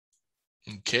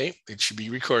Okay, it should be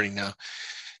recording now.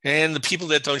 And the people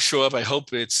that don't show up, I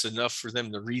hope it's enough for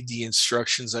them to read the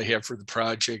instructions I have for the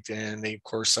project. And of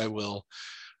course, I will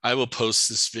post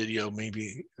this video.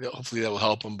 Maybe, hopefully, that will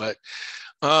help them. But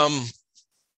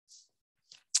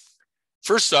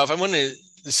first off, I want to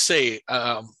say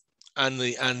on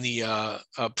the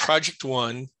project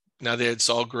one, now that it's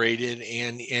all graded,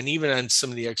 and even on some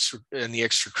of the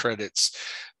extra credits.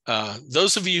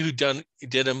 Those of you who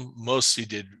did them, most of you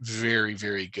did very,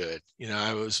 very good. You know,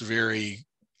 I was very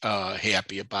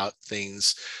happy about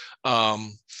things.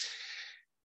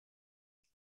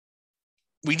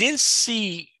 We didn't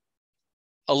see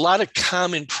a lot of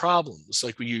common problems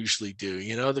like we usually do.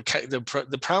 You know,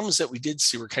 the problems that we did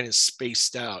see were kind of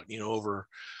spaced out, you know, over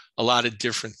a lot of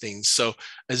different things. So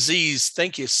Aziz,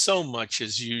 thank you so much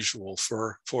as usual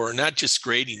for not just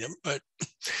grading them, but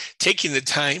taking the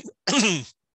time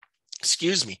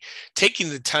excuse me, taking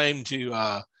the time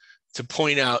to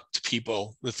point out to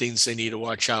people the things they need to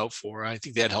watch out for. I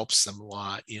think that helps them a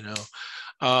lot, you know.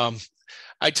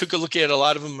 I took a look at a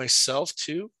lot of them myself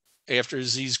too, after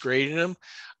Aziz grading them.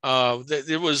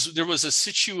 There was a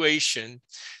situation,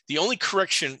 the only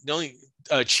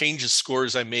change of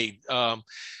scores I made,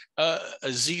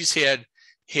 Aziz had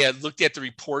looked at the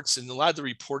reports, and a lot of the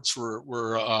reports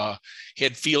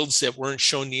had fields that weren't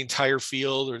showing the entire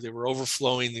field, or they were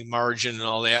overflowing the margin and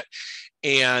all that.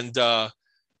 And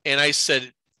I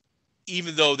said,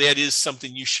 even though that is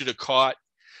something you should have caught,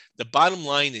 the bottom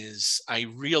line is I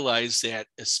realized that,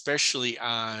 especially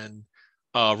on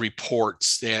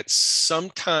reports, that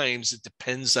sometimes it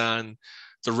depends on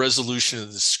the resolution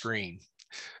of the screen.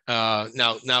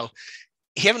 Now,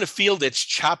 having a field that's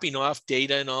chopping off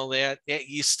data and all that,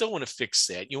 you still want to fix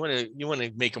that. You want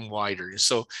to make them wider.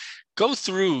 So go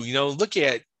through, you know, look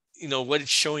at, you know, what it's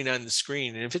showing on the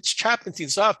screen. And if it's chopping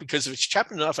things off, because if it's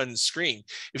chopping it off on the screen,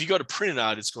 if you go to print it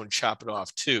out, it's going to chop it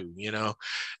off too, you know.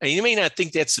 And you may not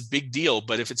think that's a big deal,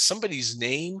 but if it's somebody's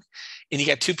name and you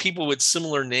got two people with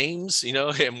similar names, you know,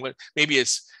 and maybe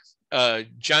it's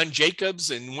John Jacobs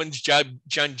and one's John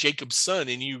Jacobs' son,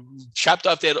 and you chopped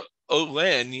off that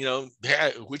Len, you know,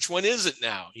 which one is it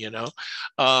now? You know,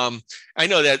 I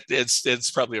know that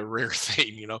that's probably a rare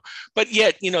thing, you know, but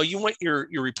yet, you know, you want your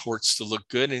reports to look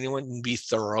good and you want to be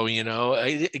thorough. You know,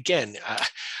 I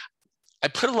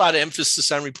put a lot of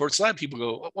emphasis on reports. A lot of people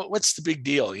go, "What's the big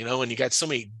deal?" You know, when you got so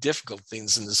many difficult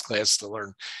things in this class to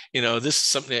learn. You know, this is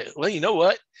something that, well, you know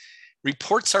what?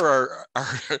 Reports are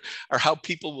how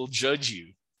people will judge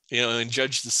you, you know, and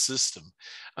judge the system.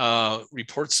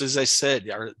 Reports, as I said,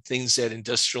 are things that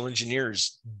industrial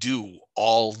engineers do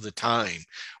all the time.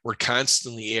 We're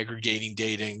constantly aggregating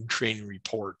data and creating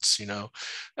reports, you know.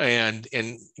 And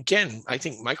again, I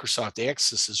think Microsoft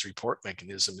Access's report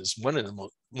mechanism is one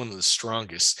of the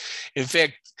strongest. In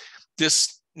fact,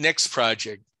 this next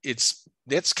project,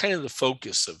 that's kind of the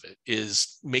focus of it,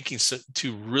 is making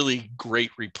two really great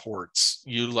reports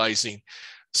utilizing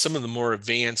some of the more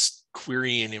advanced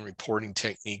querying and reporting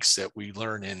techniques that we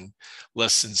learn in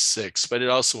Lesson 6. But I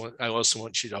also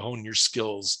want you to hone your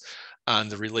skills on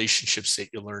the relationships that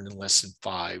you learn in Lesson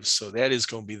 5. So that is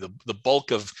going to be the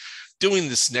bulk of doing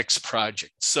this next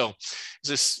project. So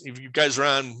if you guys were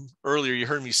on earlier, you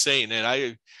heard me saying that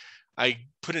I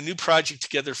put a new project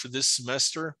together for this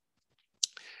semester.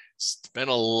 Spent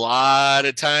a lot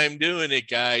of time doing it,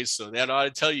 guys. So that ought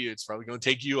to tell you it's probably going to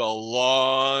take you a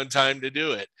long time to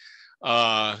do it.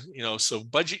 You know, so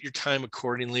budget your time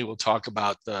accordingly. We'll talk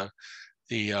about the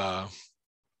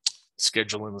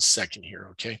schedule in a second here.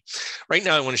 Okay. Right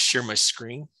now, I want to share my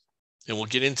screen and we'll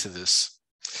get into this.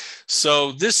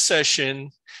 So this session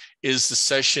is the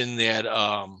session that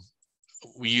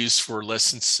we use for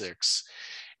Lesson 6.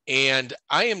 And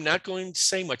I am not going to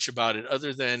say much about it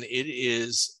other than it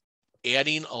is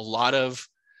adding a lot of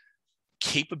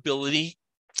capability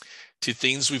to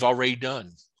things we've already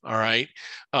done. All right.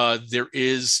 There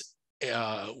is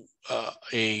a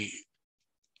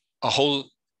whole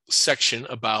section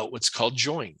about what's called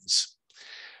joins.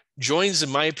 Joins, in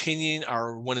my opinion,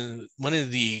 are one of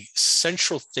the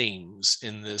central themes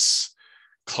in this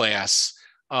class.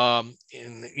 And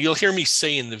you'll hear me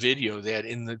say in the video that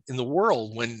in the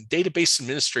world, when database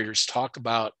administrators talk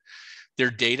about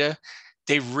their data,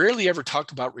 they rarely ever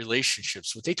talk about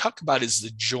relationships. What they talk about is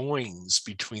the joins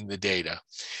between the data.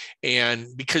 And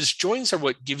because joins are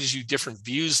what gives you different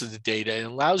views of the data and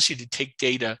allows you to take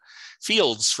data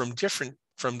fields from different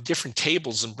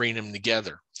tables and bring them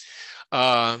together.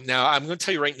 Now, I'm going to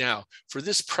tell you right now, for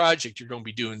this project, you're going to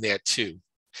be doing that too.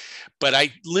 But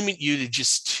I limit you to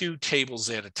just 2 tables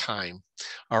at a time.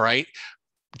 All right.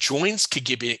 Joins could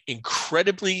get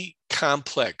incredibly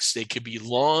complex. They could be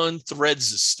long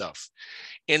threads of stuff.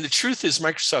 And the truth is,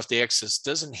 Microsoft Access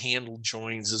doesn't handle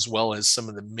joins as well as some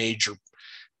of the major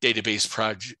database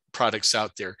products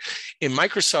out there. In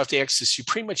Microsoft Access, you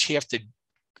pretty much have to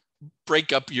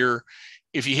break up your,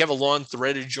 if you have a long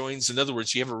threaded joins, in other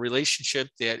words, you have a relationship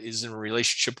that is in a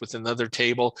relationship with another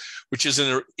table, which is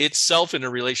in itself in a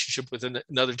relationship with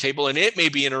another table, and it may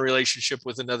be in a relationship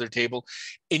with another table,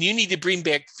 and you need to bring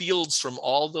back fields from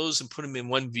all those and put them in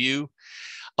one view.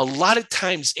 A lot of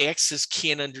times Access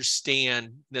can't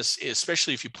understand this,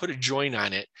 especially if you put a join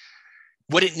on it,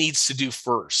 what it needs to do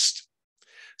first.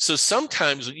 So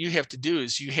sometimes what you have to do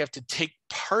is you have to take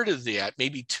part of that,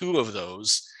 maybe two of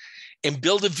those, and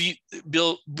build a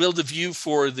view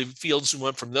for the fields we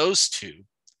want from those two.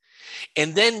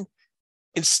 And then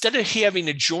instead of having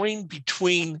a join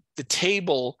between the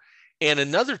table and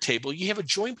another table, you have a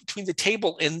join between the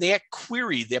table and that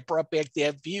query that brought back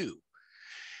that view.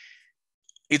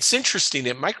 It's interesting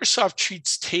that Microsoft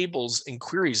treats tables and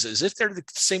queries as if they're the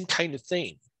same kind of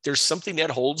thing. There's something that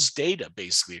holds data,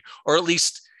 basically, or at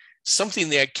least something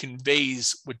that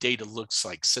conveys what data looks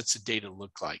like, sets of data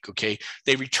look like, okay?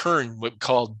 They return what we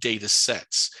call data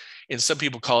sets, and some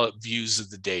people call it views of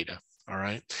the data, all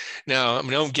right? Now, I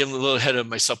mean, I'm getting a little ahead of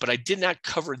myself, but I did not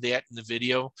cover that in the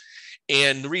video.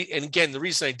 And again, the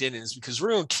reason I didn't is because we're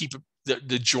gonna keep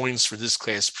the joins for this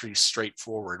class pretty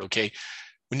straightforward, okay?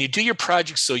 When you do your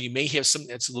projects, so you may have something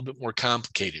that's a little bit more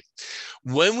complicated.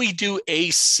 When we do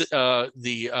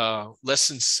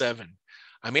lesson 7,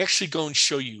 I'm actually going to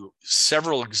show you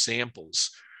several examples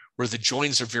where the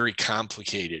joins are very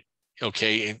complicated,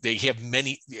 okay? And they have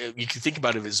many, you can think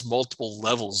about it as multiple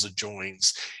levels of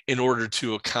joins in order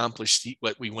to accomplish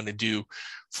what we want to do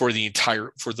for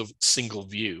the single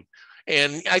view.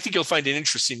 And I think you'll find it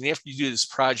interesting. And after you do this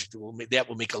project, that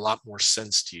will make a lot more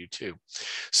sense to you too.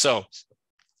 So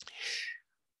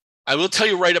I will tell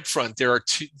you right up front, there are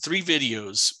 3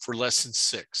 videos for lesson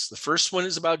 6. The first one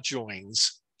is about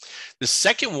joins. The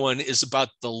second one is about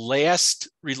the last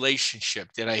relationship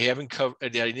that I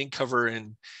didn't cover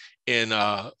in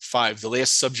 5, the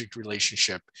last subject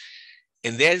relationship,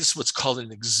 and that is what's called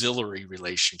an auxiliary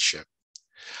relationship.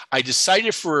 I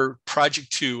decided for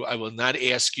project 2, I will not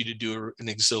ask you to do an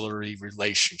auxiliary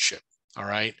relationship. All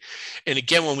right. And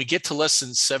again, when we get to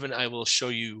lesson 7, I will show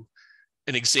you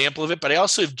an example of it, but I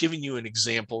also have given you an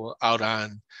example out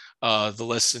on the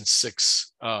lesson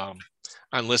 6.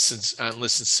 On lesson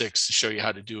 6 to show you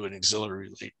how to do an auxiliary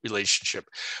relationship.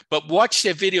 But watch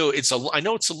that video. I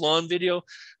know it's a long video,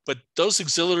 but those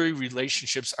auxiliary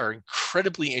relationships are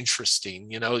incredibly interesting.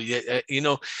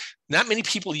 Not many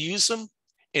people use them,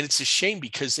 and it's a shame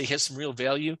because they have some real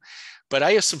value. But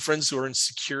I have some friends who are in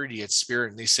security at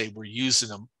Spirit, and they say we're using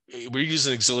them. We're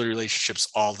using auxiliary relationships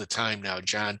all the time now,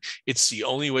 John. It's the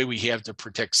only way we have to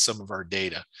protect some of our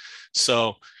data.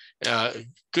 So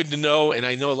good to know. And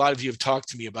I know a lot of you have talked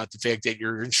to me about the fact that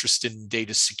you're interested in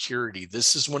data security.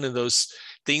 This is one of those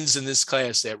things in this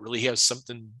class that really has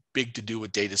something big to do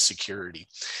with data security.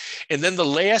 And then the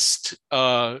last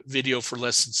video for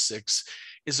lesson 6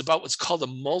 is about what's called a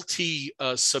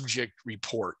multi-subject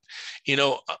report.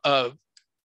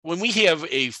 When we have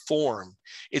a form,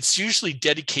 it's usually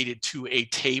dedicated to a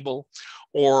table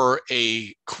or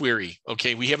a query.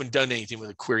 Okay, we haven't done anything with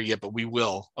a query yet, but we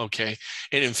will. Okay,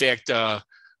 and in fact, I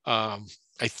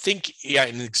think, yeah,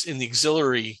 in the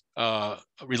auxiliary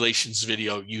relations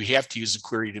video, you have to use a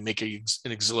query to make an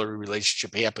auxiliary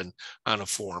relationship happen on a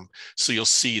form. So you'll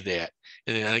see that.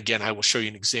 And then again, I will show you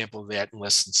an example of that in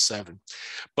lesson 7.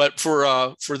 But for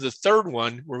the third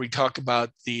one, where we talk about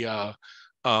the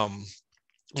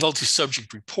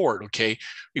multi-subject report, okay,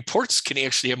 reports can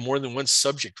actually have more than one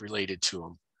subject related to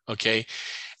them, okay?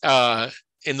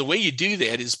 And the way you do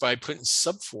that is by putting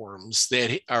subforms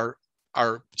that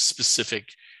are specific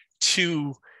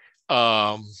to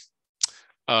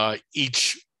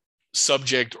each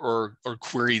subject or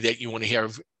query that you want to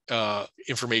have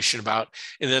information about,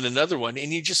 and then another one,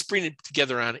 and you just bring it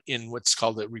together in what's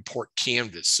called a report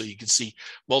canvas, so you can see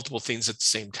multiple things at the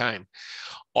same time.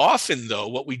 Often, though,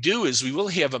 what we do is we will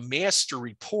have a master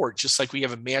report, just like we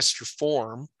have a master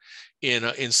form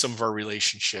in some of our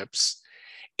relationships,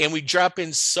 and we drop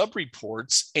in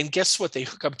sub-reports, and guess what? They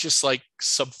hook up just like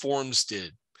sub-forms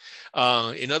did.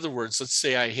 In other words, let's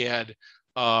say I had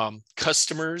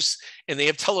customers, and they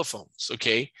have telephones,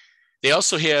 okay? They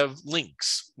also have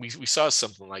links. We saw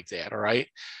something like that, all right?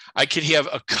 I could have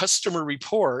a customer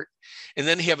report and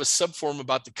then have a subform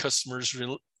about the customer's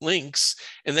links,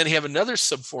 and then have another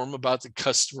subform about the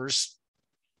customer's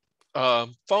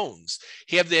phones.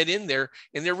 Have that in there,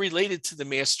 and they're related to the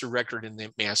master record and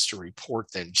the master report.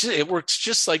 Then it works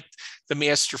just like the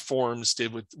master forms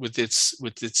did with its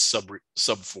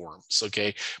sub forms.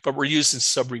 Okay, but we're using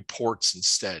sub reports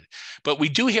instead. But we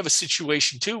do have a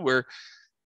situation too where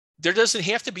there doesn't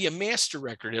have to be a master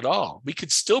record at all. We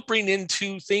could still bring in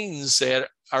two things that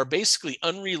are basically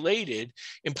unrelated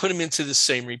and put them into the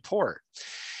same report.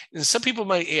 And some people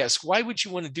might ask, why would you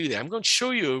want to do that? I'm going to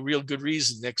show you a real good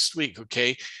reason next week,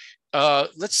 okay?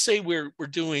 Let's say we're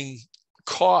doing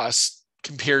cost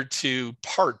compared to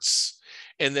parts,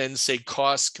 and then say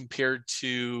cost compared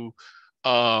to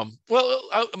I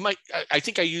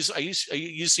think I use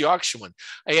the auction one.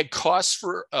 I had costs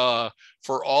for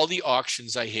all the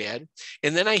auctions I had,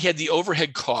 and then I had the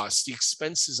overhead costs, the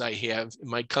expenses I have in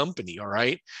my company. All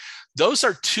right, those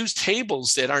are two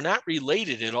tables that are not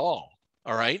related at all.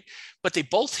 All right, but they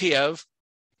both have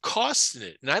costs in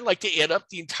it, and I like to add up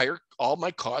all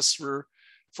my costs for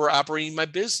operating my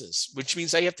business, which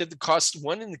means I have to have the cost of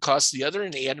one and the cost of the other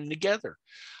and add them together.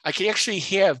 I can actually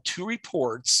have two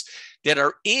reports that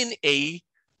are in a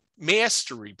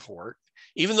master report.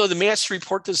 Even though the master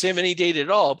report doesn't have any data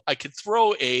at all, I could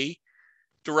throw a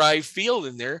derived field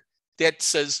in there that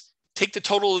says, take the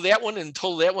total of that one and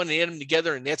total of that one and add them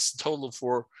together. And that's the total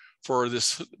for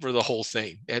the whole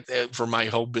thing, for my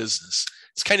whole business.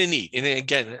 It's kind of neat. And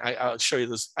again, I'll show you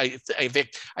this. I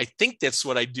think that's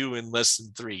what I do in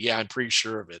lesson 3. Yeah, I'm pretty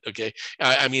sure of it. Okay.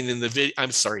 I mean, in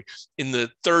the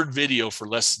third video for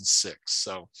lesson 6.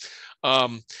 So,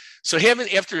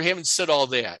 after having said all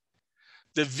that,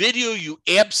 the video you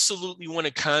absolutely want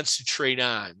to concentrate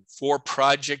on for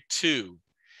project 2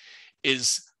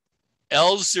 is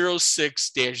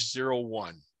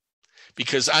L06-01.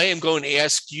 Because I am going to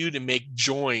ask you to make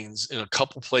joins in a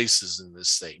couple places in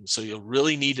this thing. So you'll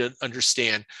really need to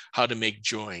understand how to make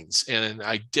joins. And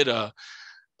I did a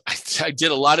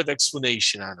lot of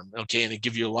explanation on them, okay? And I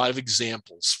give you a lot of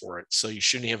examples for it. So you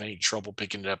shouldn't have any trouble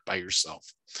picking it up by yourself.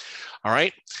 All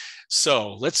right.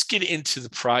 So let's get into the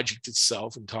project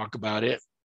itself and talk about it.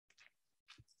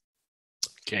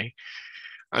 Okay.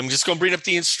 I'm just going to bring up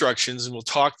the instructions and we'll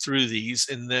talk through these,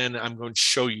 and then I'm going to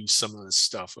show you some of this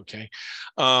stuff. Okay.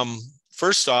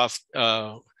 First off,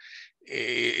 we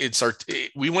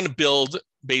want to build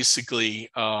basically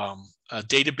a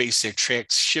database that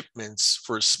tracks shipments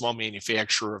for a small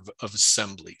manufacturer of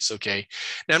assemblies. Okay.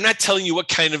 Now I'm not telling you what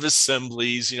kind of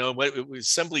assemblies. What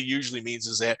assembly usually means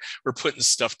is that we're putting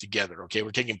stuff together. Okay.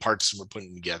 We're taking parts and we're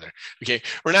putting them together. Okay.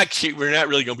 We're not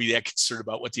really going to be that concerned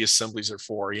about what the assemblies are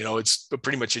for. It's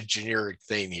pretty much a generic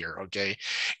thing here. Okay.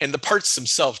 And the parts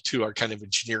themselves too are kind of a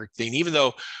generic thing, even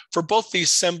though for both the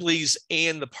assemblies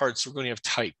and the parts, we're going to have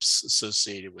types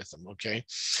associated with them. Okay.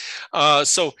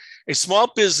 So a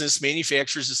small business manufactures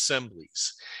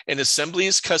assemblies. An assembly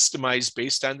is customized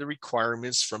based on the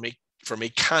requirements from a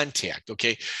contact.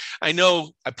 Okay. I know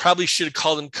I probably should have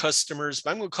called them customers, but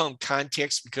I'm going to call them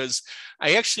contacts because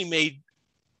I actually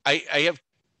I have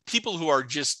people who are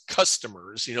just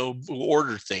customers, who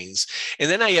order things. And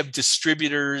then I have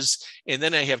distributors, and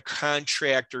then I have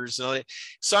contractors and all that.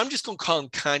 So I'm just going to call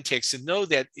them contacts and know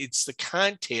that it's the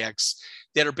contacts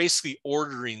that are basically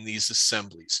ordering these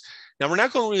assemblies. Now, we're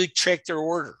not going to really track their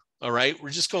order. All right. We're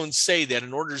just going to say that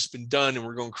an order has been done and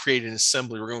we're going to create an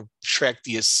assembly. We're going to track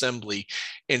the assembly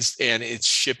and its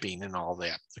shipping and all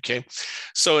that. Okay.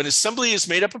 So an assembly is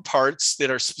made up of parts that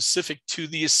are specific to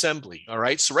the assembly. All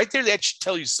right. So right there, that should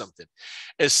tell you something.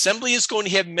 Assembly is going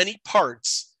to have many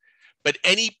parts, but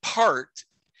any part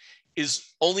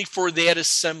is only for that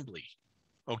assembly.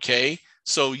 Okay.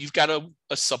 So you've got a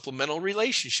supplemental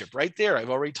relationship right there.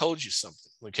 I've already told you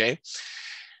something. Okay.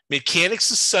 Mechanics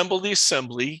assemble the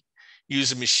assembly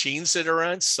using machines that are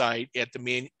on site at the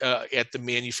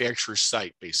manufacturer's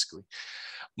site, basically.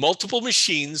 Multiple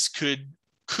machines could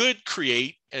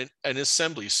create an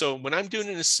assembly. So when I'm doing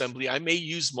an assembly, I may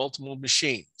use multiple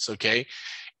machines, okay?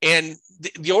 And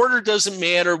the order doesn't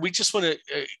matter. We just want to,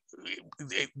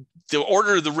 the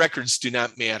order of the records do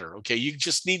not matter, okay? You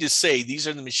just need to say, these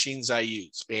are the machines I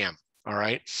use, bam, all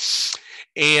right?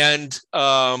 And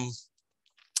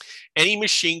any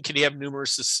machine can have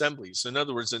numerous assemblies. In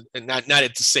other words, and not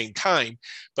at the same time,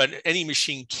 but any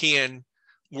machine can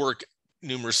work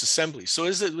numerous assemblies. So what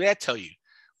does that tell you?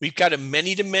 We've got a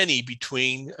many-to-many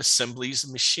between assemblies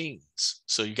and machines.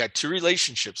 So you got two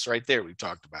relationships right there we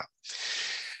talked about.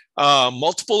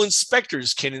 Multiple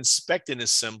inspectors can inspect an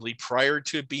assembly prior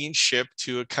to it being shipped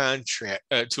to a contact.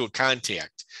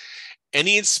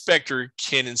 Any inspector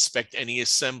can inspect any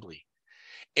assembly.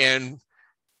 And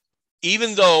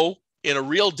even though in a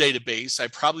real database, I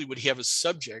probably would have a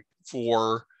subject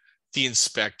for the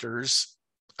inspectors.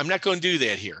 I'm not going to do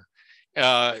that here.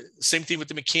 Same thing with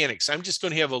the mechanics. I'm just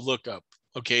going to have a lookup,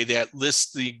 okay, that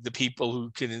lists the people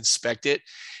who can inspect it.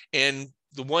 And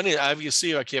the one,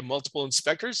 obviously, I can have multiple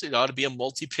inspectors. It ought to be a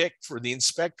multi-pick for the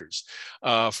inspectors.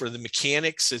 For the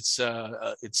mechanics, it's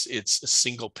a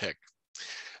single pick.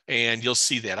 And you'll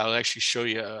see that. I'll actually show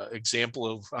you an example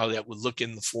of how that would look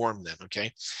in the form then,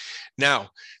 okay? Now,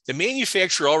 the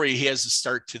manufacturer already has a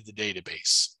start to the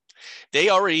database. They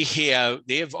already have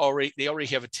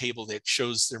a table that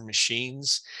shows their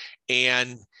machines,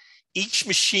 and each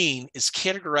machine is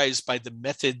categorized by the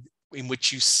method in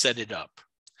which you set it up.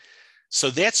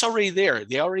 So that's already there.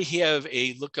 They already have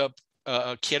a lookup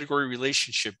category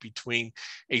relationship between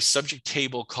a subject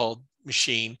table called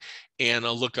machine and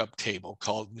a lookup table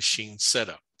called machine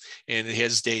setup, and it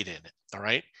has data in it. All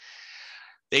right.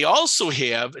 They also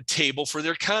have a table for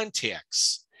their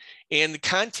contacts, and the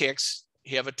contacts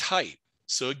have a type.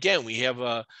 So again, we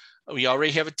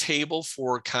already have a table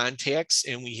for contacts,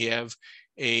 and we have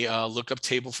a lookup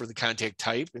table for the contact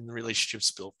type, and the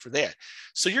relationships built for that.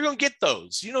 So you're going to get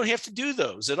those. You don't have to do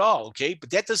those at all, okay?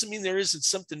 But that doesn't mean there isn't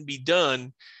something to be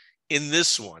done in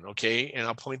this one, okay? And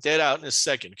I'll point that out in a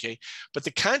second, okay? But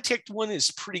the contact one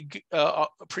is pretty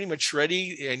much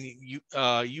ready, and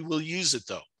you will use it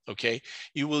though, okay?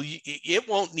 It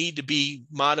won't need to be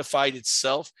modified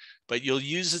itself, but you'll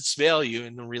use its value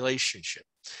in the relationship.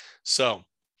 So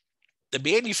the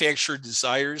manufacturer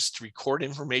desires to record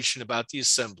information about the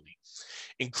assembly,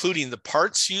 including the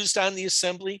parts used on the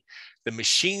assembly, the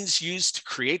machines used to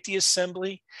create the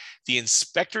assembly, the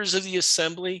inspectors of the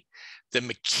assembly, the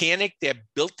mechanic that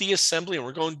built the assembly, and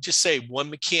we're going to just say one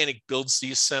mechanic builds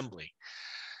the assembly,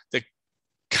 the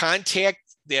contact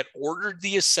that ordered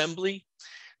the assembly,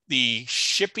 the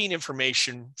shipping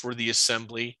information for the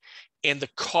assembly, and the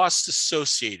cost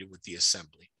associated with the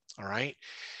assembly. All right.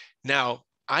 Now,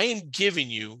 I am giving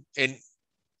you, and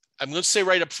I'm going to say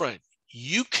right up front,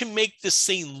 you can make this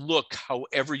thing look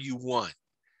however you want.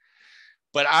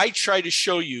 But I try to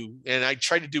show you, and I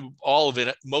try to do all of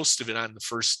it, most of it on the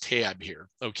first tab here,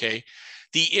 okay?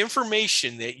 The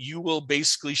information that you will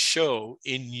basically show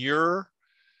in your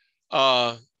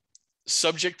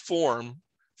subject form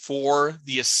for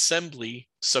the assembly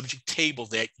subject table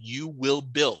that you will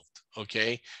build,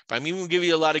 okay? But I'm even going to give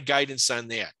you a lot of guidance on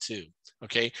that too,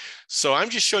 okay? So I'm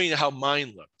just showing you how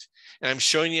mine looked. And I'm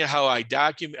showing you how I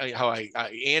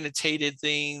annotated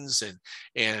things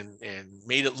and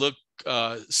made it look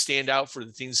stand out for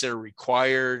the things that are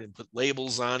required and put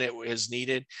labels on it as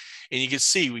needed. And you can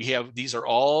see these are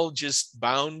all just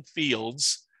bound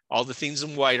fields. All the things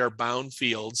in white are bound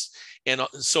fields. And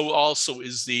so also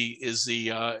is the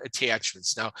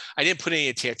attachments. Now, I didn't put any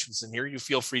attachments in here. You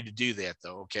feel free to do that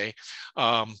though, okay?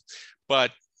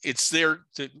 But it's there.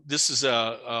 This is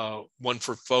a one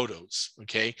for photos,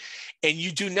 okay? And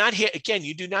you do not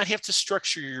have to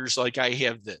structure yours like I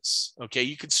have this, okay?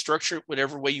 You can structure it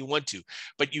whatever way you want to,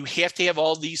 but you have to have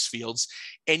all these fields,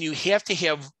 and you have to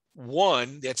have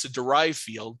one that's a derived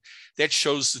field that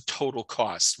shows the total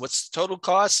cost. What's the total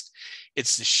cost?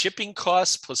 It's the shipping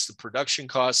cost plus the production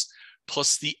cost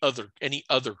plus any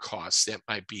other costs that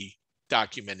might be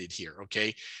documented here,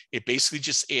 okay? It basically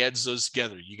just adds those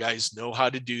together. You guys know how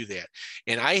to do that.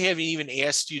 And I haven't even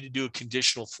asked you to do a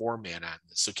conditional format on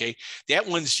this, okay? That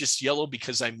one's just yellow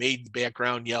because I made the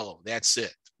background yellow. That's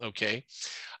it, okay?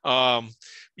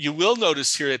 You will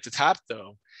notice here at the top,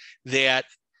 though, that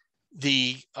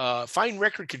the find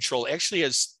record control actually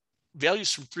has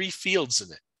values from 3 fields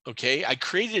in it, okay? I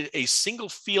created a single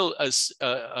field,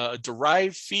 a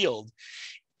derived field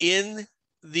in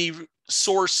the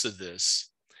source of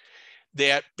this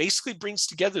that basically brings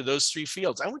together those 3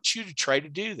 fields. I want you to try to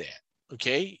do that,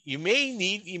 okay? You may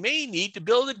need to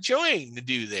build a join to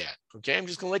do that, okay? I'm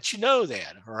just going to let you know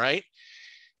that, all right?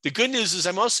 The good news is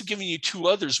I'm also giving you 2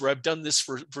 others where I've done this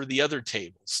for the other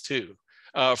tables too,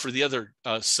 for the other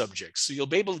subjects. So you'll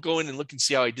be able to go in and look and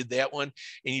see how I did that one,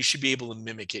 and you should be able to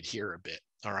mimic it here a bit,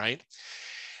 all right?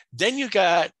 Then you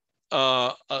got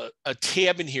a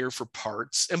tab in here for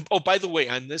parts. And oh, by the way,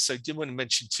 on this, I did want to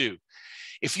mention too,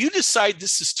 if you decide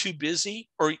this is too busy,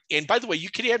 and by the way, you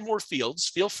could add more fields,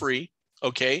 feel free,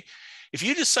 okay? If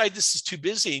you decide this is too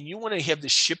busy and you want to have the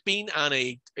shipping on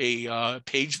a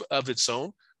page of its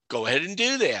own, go ahead and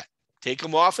do that. Take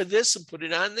them off of this and put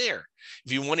it on there.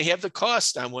 If you want to have the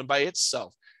cost on one by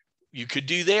itself, you could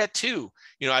do that too.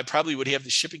 You know, I probably would have the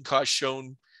shipping cost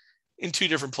shown in 2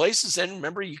 different places. And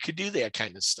remember, you could do that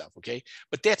kind of stuff, okay?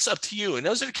 But that's up to you. And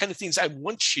those are the kind of things I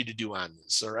want you to do on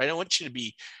this, all right? I want you to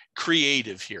be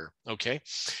creative here, okay?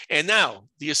 And now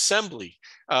the assembly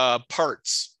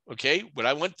parts, okay? What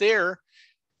I want there,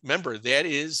 remember, that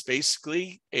is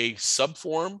basically a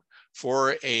subform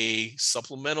for a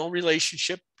supplemental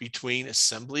relationship between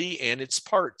assembly and its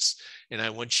parts. And I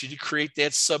want you to create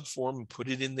that subform and put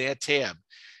it in that tab.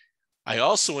 I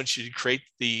also want you to create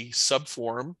the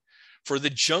subform for the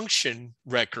junction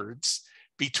records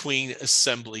between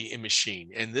assembly and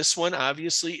machine. And this one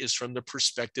obviously is from the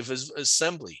perspective of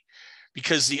assembly.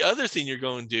 Because the other thing you're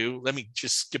going to do, let me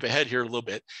just skip ahead here a little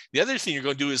bit. The other thing you're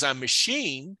going to do is on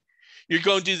machine, you're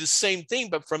going to do the same thing,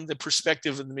 but from the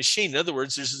perspective of the machine. In other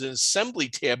words, there's an assembly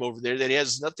tab over there that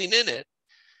has nothing in it.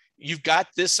 You've got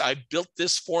this, I built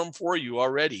this form for you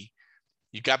already.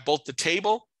 You've got both the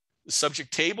table, the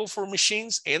subject table for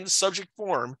machines and the subject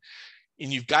form,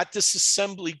 and you've got this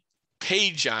assembly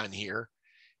page on here,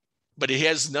 but it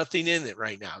has nothing in it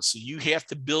right now. So you have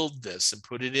to build this and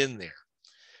put it in there.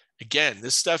 Again,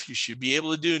 this stuff you should be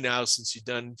able to do now since you've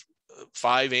done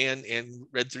 5 and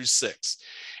read through 6.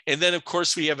 And then, of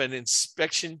course, we have an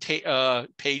inspection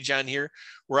page on here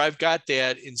where I've got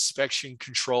that inspection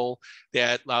control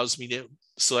that allows me to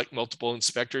select multiple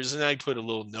inspectors. And I put a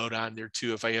little note on there,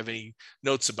 too, if I have any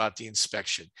notes about the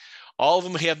inspection. All of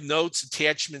them have notes,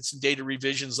 attachments, and data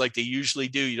revisions like they usually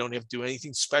do. You don't have to do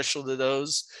anything special to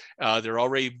those. They're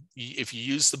already, if you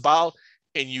use the BAL,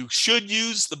 and you should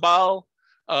use the BAL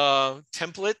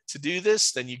template to do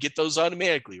this, then you get those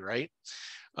automatically, right?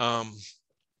 And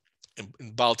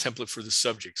BAL template for the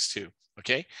subjects too.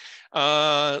 Okay.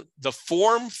 The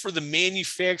form for the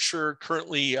manufacturer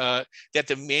currently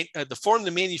the form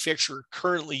the manufacturer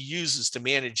currently uses to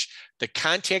manage the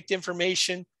contact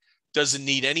information doesn't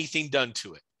need anything done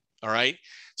to it. All right.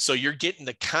 So you're getting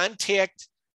the contact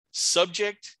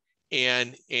subject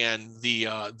and the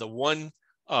one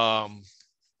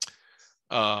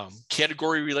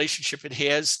category relationship it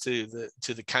has to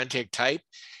the contact type,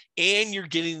 and you're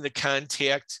getting the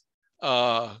contact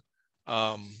form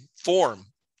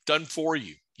done for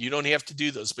you. You don't have to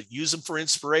do those, but use them for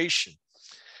inspiration.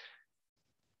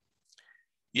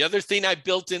 The other thing I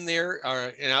built in there,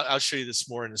 and I'll show you this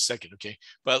more in a second, okay?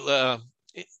 But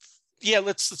yeah,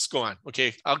 let's go on.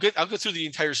 Okay, I'll go through the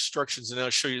entire instructions and I'll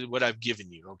show you what I've given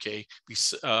you. Okay,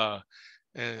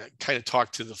 and I kind of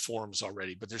talked to the forms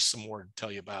already, but there's some more to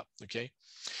tell you about. Okay,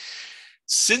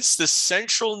 since the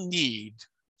central need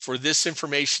for this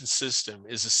information system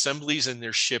is assemblies and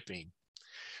their shipping,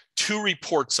 2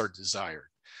 reports are desired.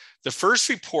 The first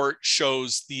report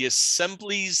shows the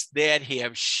assemblies that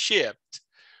have shipped,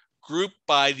 grouped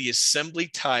by the assembly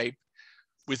type,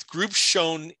 with groups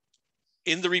shown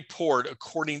in the report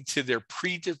according to their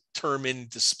predetermined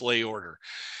display order.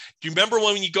 Do you remember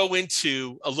when you go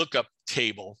into a lookup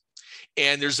table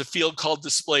and there's a field called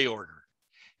display order?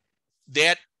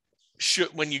 That should,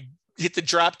 when you hit the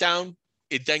drop down,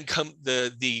 it then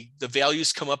the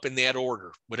values come up in that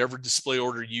order, whatever display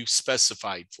order you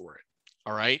specified for it.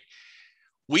 All right.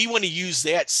 We want to use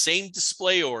that same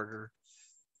display order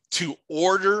to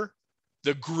order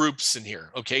the groups in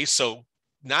here. Okay. So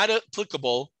not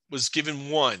applicable was given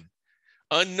 1,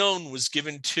 unknown was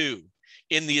given 2.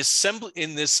 In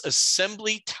this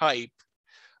assembly type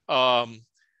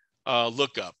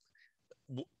lookup,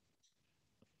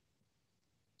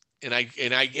 and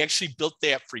I actually built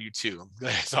that for you too. I'm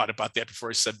glad I thought about that before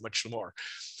I said much more.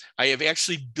 I have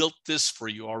actually built this for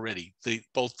you already,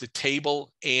 both the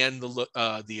table and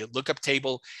the lookup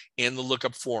table and the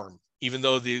lookup form. Even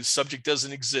though the subject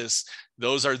doesn't exist,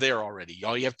 those are there already.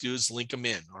 All you have to do is link them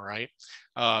in, all right?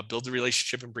 Build the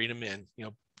relationship and bring them in,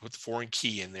 put the foreign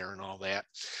key in there and all that,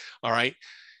 all right?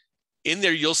 In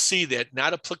there, you'll see that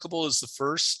not applicable is the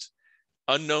first,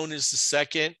 unknown is the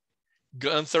second,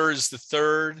 Gunther is the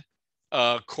third,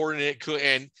 coordinate,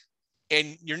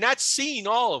 and you're not seeing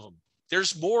all of them.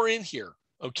 There's more in here,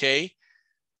 okay?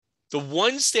 The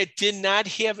ones that did not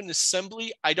have an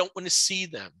assembly, I don't want to see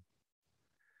them.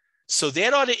 So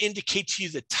that ought to indicate to you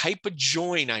the type of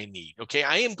join I need, okay?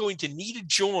 I am going to need a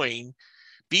join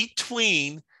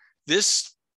between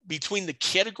the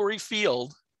category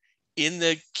field in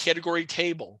the category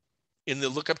table, in the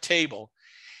lookup table,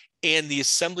 and the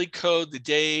assembly code, the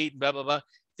date, blah, blah, blah,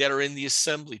 that are in the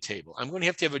assembly table. I'm going to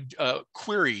have a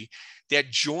query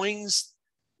that joins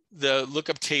the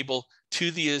lookup table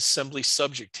to the assembly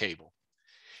subject table,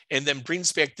 and then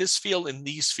brings back this field and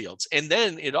these fields. And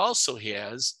then it also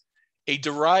has a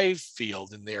derive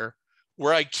field in there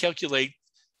where I calculate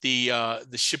the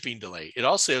shipping delay. It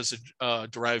also has a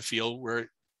derive field where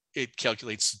it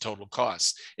calculates the total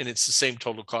cost, and it's the same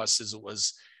total cost as it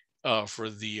was for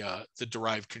the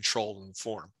derived control and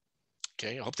form.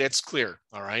 Okay, I hope that's clear.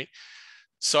 All right.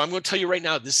 So I'm going to tell you right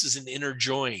now, this is an inner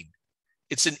join.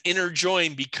 It's an inner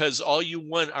join because all you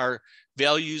want are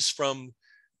values from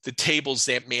the tables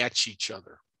that match each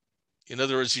other. In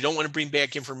other words, you don't want to bring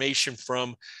back information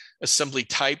from assembly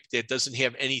type that doesn't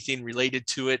have anything related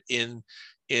to it in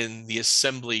the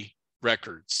assembly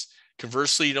records.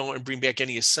 Conversely, you don't want to bring back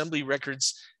any assembly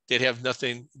records that have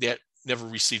nothing, that never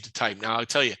received a type. Now, I'll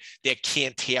tell you, that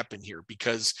can't happen here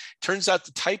because it turns out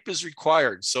the type is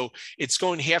required. So it's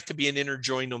going to have to be an inner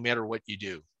join no matter what you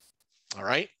do. All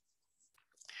right.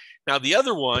 Now, the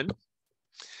other one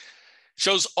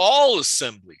shows all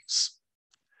assemblies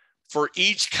for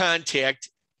each contact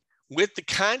with the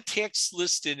contacts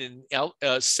listed in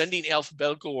ascending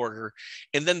alphabetical order,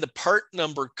 and then the part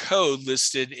number code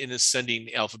listed in ascending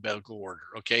alphabetical order.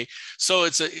 Okay, so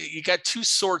you got two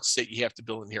sorts that you have to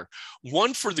build in here.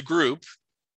 One for the group.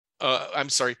 One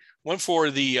for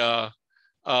the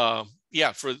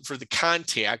for the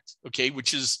contact. Okay,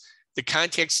 which is the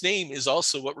contact's name is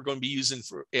also what we're going to be using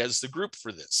as the group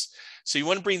for this. So you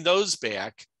want to bring those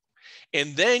back,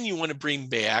 and then you want to bring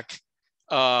back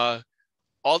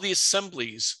all the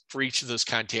assemblies for each of those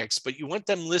contacts, but you want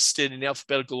them listed in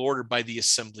alphabetical order by the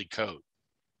assembly code.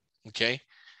 Okay.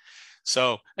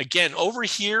 So again, over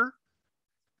here,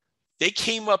 they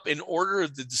came up in order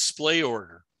of the display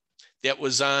order that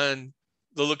was on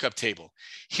the lookup table.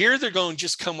 Here, they're going to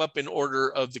just come up in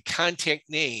order of the contact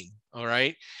name. All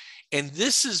right. And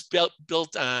this is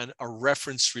built on a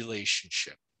reference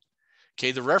relationship.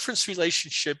 Okay. The reference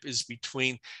relationship is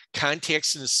between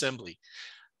contacts and assembly.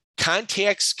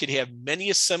 Contacts can have many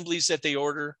assemblies that they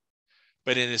order,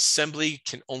 but an assembly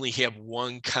can only have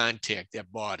one contact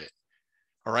that bought it.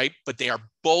 All right. But they are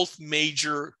both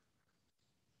major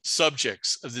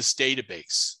subjects of this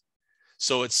database.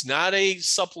 So it's not a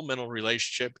supplemental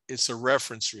relationship, it's a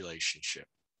reference relationship.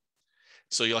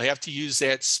 So you'll have to use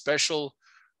that special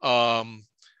foreign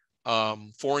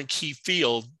key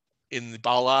field in the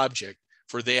BAL object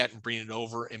for that and bring it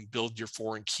over and build your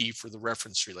foreign key for the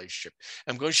reference relationship.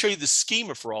 I'm going to show you the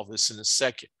schema for all this in a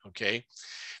second, okay?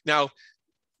 Now,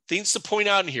 things to point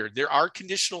out in here, there are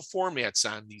conditional formats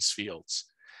on these fields.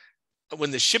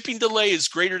 When the shipping delay is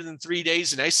greater than 3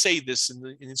 days, and I say this in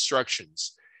the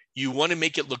instructions, you want to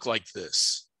make it look like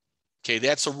this. Okay,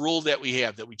 that's a rule that we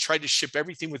have, that we try to ship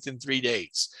everything within 3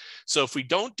 days. So if we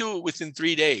don't do it within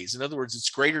 3 days, in other words, it's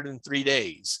greater than 3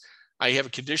 days, I have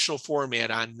a conditional format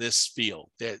on this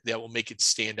field that will make it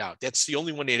stand out. That's the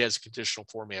only one that has a conditional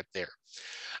format there.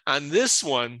 On this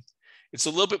one, it's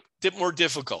a little bit more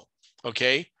difficult,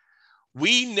 okay?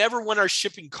 We never want our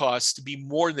shipping costs to be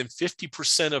more than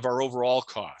 50% of our overall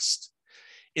cost.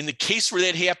 In the case where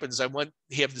that happens, I want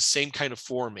to have the same kind of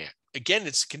format. Again,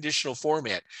 it's a conditional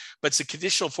format, but it's a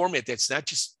conditional format that's not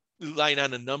just relying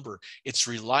on a number. It's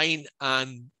relying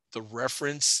on the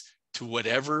reference to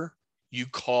whatever you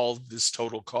call this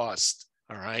total cost.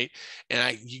 All right.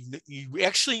 And you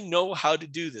actually know how to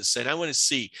do this. And I want to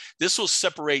see, this will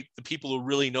separate the people who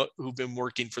really know, who've been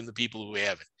working, from the people who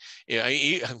haven't. Yeah,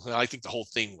 I think the whole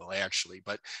thing will actually,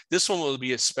 but this one will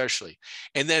be especially.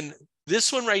 And then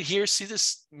this one right here, see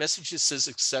this message that says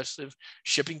excessive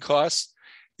shipping costs?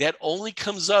 That only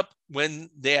comes up when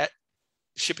that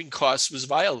shipping cost was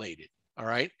violated. All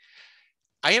right.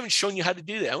 I haven't shown you how to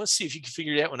do that. I want to see if you can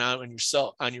figure that one out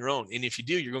on your own. And if you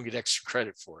do, you're going to get extra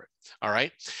credit for it. All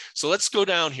right. So let's go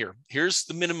down here. Here's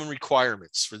the minimum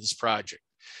requirements for this project.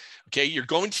 Okay. You're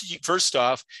going to, first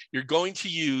off, you're going to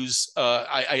use,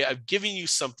 I've given you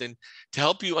something to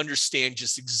help you understand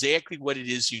just exactly what it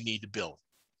is you need to build.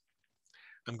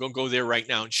 I'm going to go there right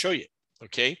now and show you.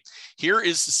 Okay. Here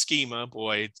is the schema.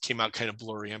 Boy, it came out kind of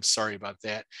blurry. I'm sorry about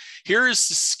that. Here is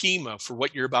the schema for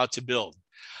what you're about to build.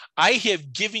 I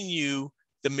have given you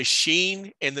the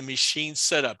machine and the machine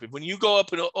setup. When you go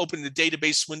up and open the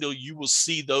database window, you will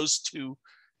see those two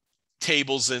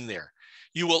tables in there.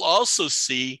 You will also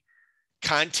see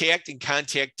contact and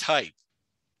contact type.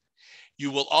 You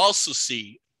will also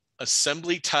see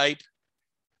assembly type,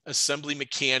 assembly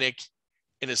mechanic,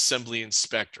 and assembly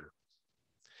inspector.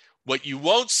 What you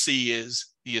won't see is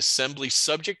the assembly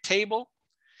subject table,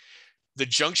 the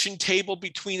junction table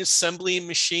between assembly and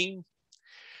machine,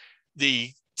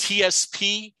 the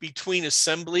TSP between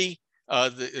assembly,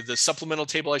 the supplemental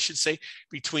table, I should say,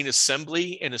 between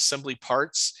assembly and assembly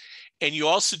parts. And you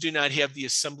also do not have the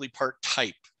assembly part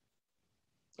type.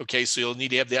 Okay, so you'll need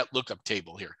to have that lookup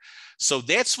table here. So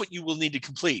that's what you will need to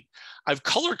complete. I've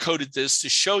color coded this to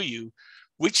show you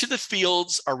which of the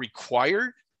fields are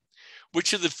required,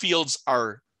 which of the fields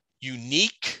are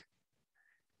unique,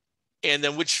 and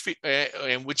then which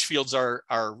fields are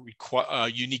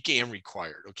unique and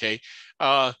required. Okay.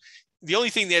 The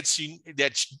only thing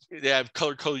that I've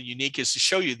color coded unique is to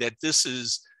show you that this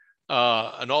is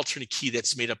an alternate key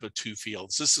that's made up of 2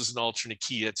 fields. This is an alternate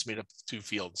key that's made up of 2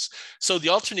 fields. So the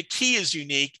alternate key is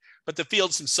unique, but the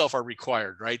fields themselves are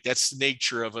required, right? That's the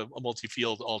nature of a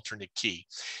multi-field alternate key.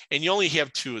 And you only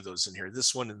have 2 of those in here,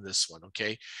 this one and this one,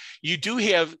 okay? You do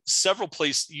have several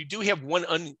places, you do have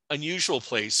one unusual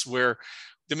place where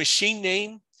the machine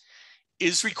name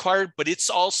is required, but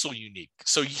it's also unique.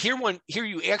 So here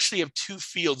you actually have 2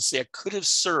 fields that could have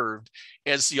served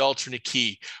as the alternate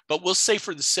key, but we'll say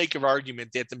for the sake of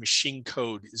argument that the machine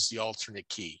code is the alternate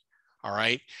key, all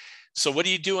right? So what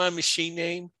do you do on machine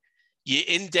name? You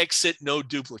index it, no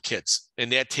duplicates,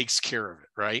 and that takes care of it,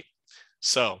 right?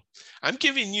 So I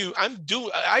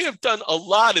have done a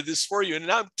lot of this for you,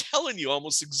 and I'm telling you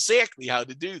almost exactly how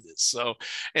to do this. So,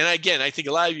 and again, I think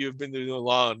a lot of you have been doing a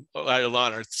lot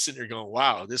are sitting there going,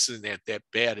 wow, this isn't that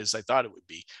bad as I thought it would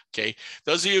be. Okay.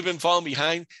 Those of you who've been falling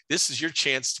behind, this is your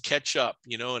chance to catch up,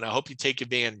 and I hope you take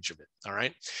advantage of it. All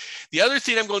right. The other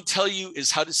thing I'm going to tell you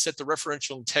is how to set the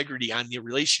referential integrity on the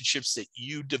relationships that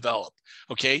you develop.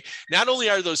 Okay. Not only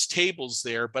are those tables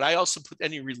there, but I also put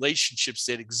any relationships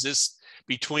that exist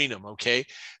between them. Okay.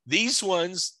 These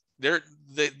ones,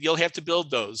 you'll have to build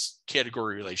those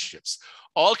category relationships.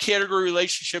 All category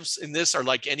relationships in this are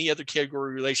like any other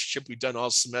category relationship we've done all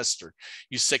semester.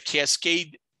 You set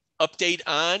cascade update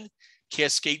on,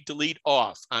 cascade delete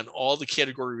off on all the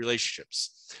category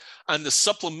relationships. On the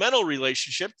supplemental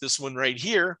relationship, this one right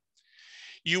here,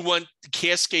 you want the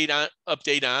cascade on,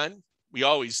 update on. We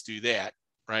always do that,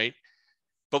 right?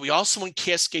 But we also want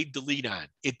cascade delete on.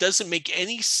 It doesn't make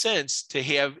any sense to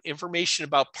have information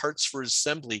about parts for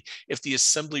assembly if the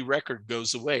assembly record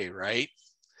goes away, right?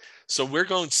 So we're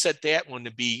going to set that one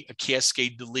to be a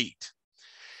cascade delete.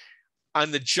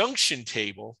 On the junction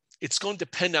table, it's going to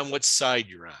depend on what side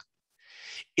you're on.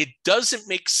 It doesn't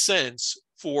make sense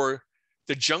for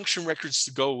the junction records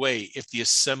to go away if the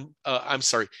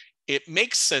it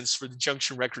makes sense for the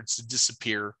junction records to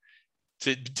disappear,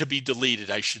 to be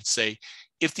deleted, I should say,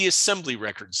 if the assembly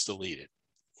record's deleted.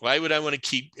 Why would I want to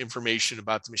keep information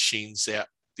about the machines that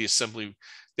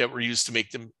were used to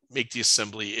make the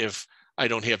assembly if I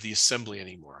don't have the assembly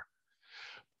anymore?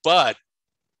 But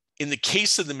in the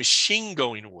case of the machine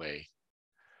going away,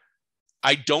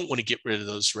 I don't want to get rid of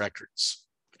those records.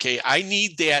 Okay, I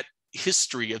need that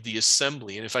history of the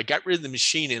assembly. And if I got rid of the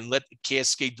machine and let the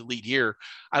cascade delete here,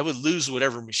 I would lose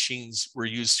whatever machines were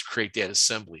used to create that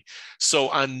assembly. So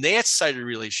on that side of the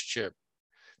relationship,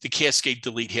 the cascade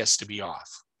delete has to be off.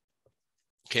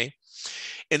 Okay.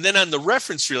 And then on the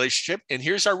reference relationship, and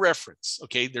here's our reference.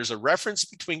 Okay. There's a reference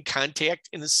between contact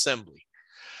and assembly.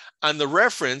 On the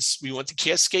reference, we want the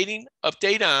cascading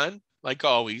update on, like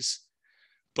always,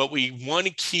 but we want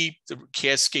to keep the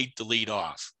cascade delete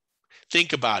off.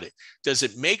 Think about it. Does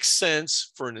it make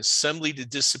sense for an assembly to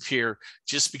disappear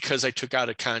just because I took out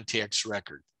a contacts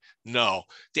record? No,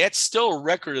 that's still a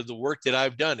record of the work that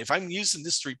I've done. If I'm using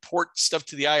this to report stuff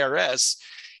to the IRS,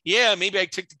 yeah, maybe I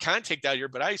took the contact out here,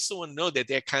 but I still want to know that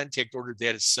that contact ordered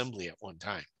that assembly at one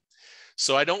time.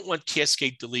 So I don't want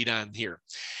cascade delete on here.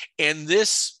 And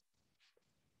this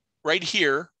right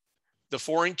here, the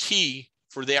foreign key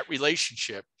for that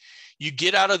relationship, you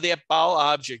get out of that bool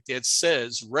object that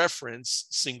says reference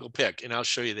single pick. And I'll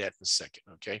show you that in a second,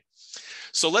 okay?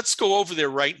 So let's go over there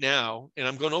right now, and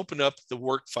I'm going to open up the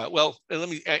work file. Well, let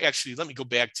me go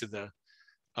back to the,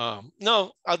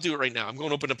 no, I'll do it right now. I'm going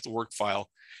to open up the work file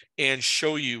and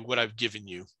show you what I've given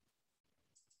you.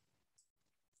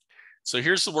 So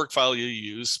here's the work file you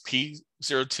use,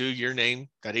 P02 your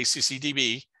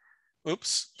name.accdb.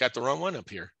 Oops, got the wrong one up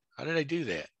here. How did I do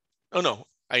that? Oh no,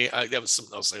 that was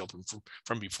something else I opened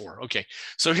from before. Okay,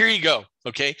 so here you go.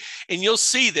 Okay, and you'll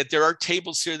see that there are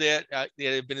tables here that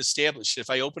have been established. If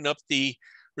I open up the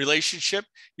relationship,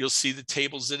 you'll see the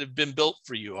tables that have been built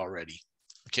for you already.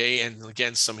 Okay, and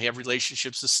again, some have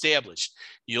relationships established.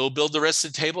 You'll build the rest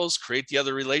of the tables, create the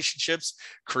other relationships,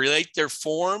 create their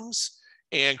forms,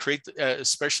 and create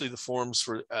especially the forms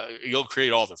for, you'll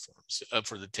create all the forms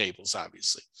for the tables,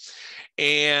 obviously.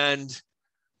 And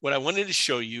what I wanted to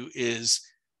show you is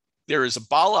there is a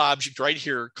bool object right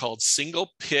here called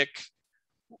single pick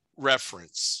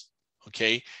reference.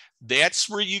 Okay, that's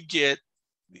where you get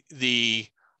the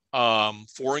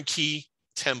foreign key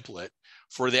template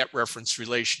for that reference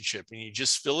relationship, and you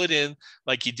just fill it in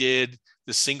like you did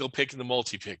the single pick and the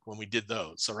multi-pick when we did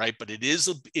those. All right, but it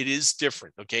is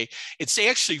different. Okay, it's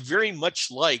actually very much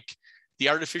like the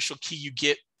artificial key you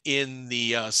get in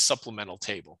the supplemental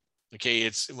table. Okay,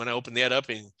 it's when I open that up,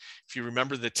 and if you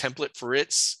remember the template for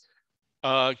its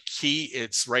key,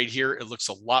 it's right here. It looks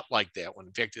a lot like that one.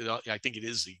 In fact, I think it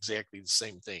is exactly the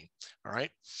same thing. All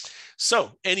right.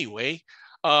 So anyway,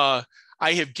 I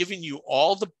have given you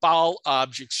all the BAL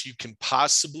objects you can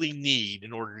possibly need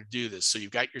in order to do this. So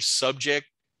you've got your subject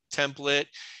template,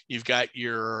 you've got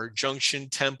your junction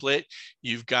template,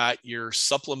 you've got your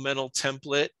supplemental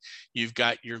template, you've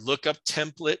got your lookup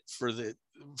template for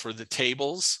the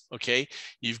tables. Okay,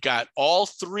 you've got all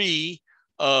three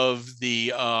of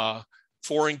the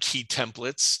foreign key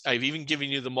templates. I've even given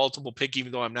you the multiple pick,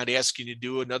 even though I'm not asking you to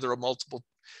do another multiple.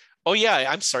 Oh yeah,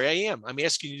 I'm sorry, I am. I'm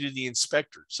asking you to do the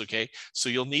inspectors, okay? So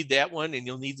you'll need that one, and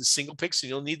you'll need the single picks, and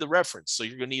you'll need the reference. So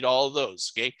you're gonna need all of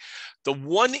those, okay? The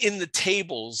one in the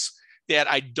tables that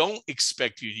I don't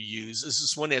expect you to use is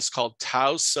this one that's called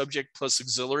tau subject plus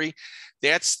auxiliary.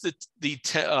 That's the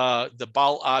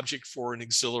BAL object for an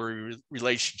auxiliary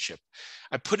relationship.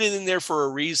 I put it in there for a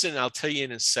reason. I'll tell you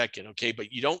in a second, okay?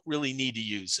 But you don't really need to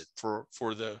use it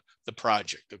for the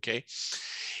project, okay?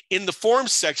 In the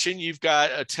forms section, you've got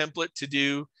a template to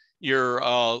do your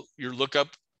lookup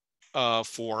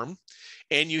form,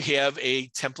 and you have a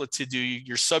template to do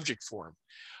your subject form.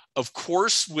 Of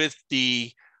course, with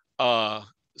the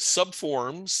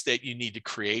subforms that you need to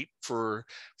create for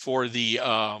the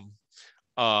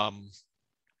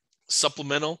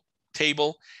supplemental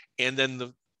table, and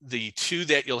then the two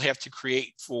that you'll have to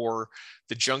create for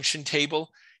the junction table,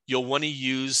 you'll want to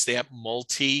use that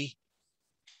multi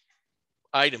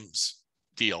items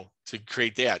deal to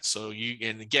create that. So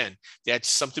and again, that's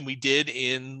something we did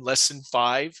in lesson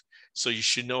 5. So you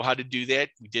should know how to do that.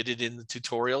 We did it in the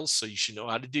tutorials, so you should know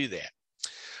how to do that.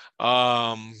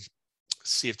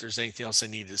 See if there's anything else I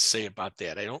need to say about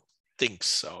that. I don't think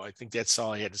so. I think that's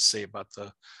all I had to say about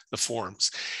the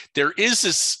forms. There is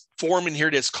this form in here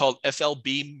that's called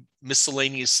FLB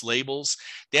miscellaneous labels.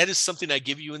 That is something I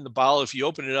give you in the BAL. If you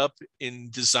open it up in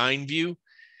design view,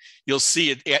 you'll see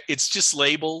it. It's just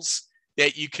labels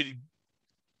that you could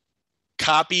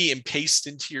copy and paste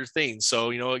into your thing.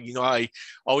 So, I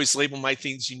always label my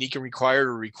things unique and required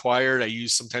or required. I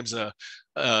use sometimes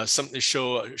something to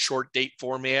show a short date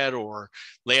format or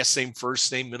last name,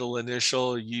 first name, middle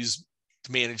initial. Use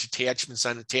to manage attachments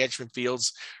on attachment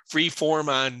fields, free form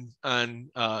on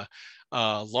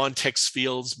long text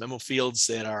fields, memo fields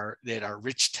that are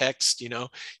rich text. You can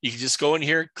just go in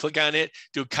here, click on it,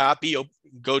 do a copy,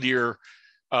 go to your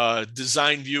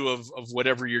design view of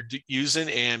whatever you're using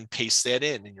and paste that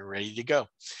in, and you're ready to go.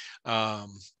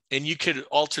 And you could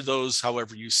alter those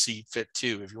however you see fit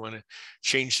too. If you want to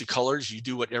change the colors, you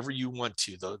do whatever you want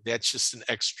to, though. That's just an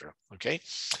extra, okay?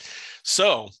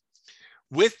 So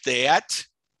with that,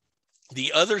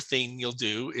 the other thing you'll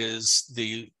do is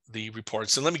the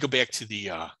reports. And let me go back to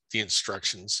the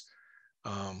instructions.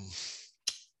 I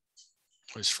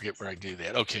always forget where I do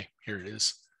that. Okay, here it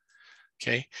is.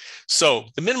 Okay, so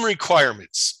the minimum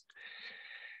requirements.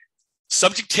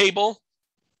 Subject table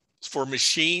for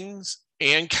machines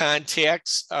and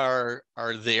contacts are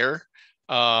there.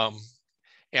 Yeah,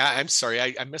 I'm sorry,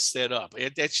 I messed that up.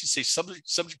 That should say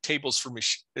subject tables for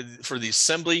the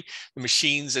assembly, the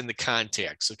machines, and the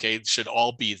contacts. Okay, it should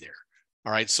all be there.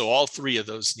 All right, so all three of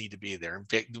those need to be there. In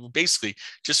fact, basically,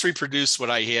 just reproduce what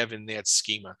I have in that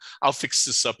schema. I'll fix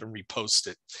this up and repost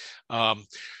it.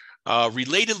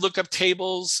 Related lookup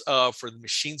tables for the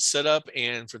machine setup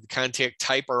and for the contact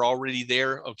type are already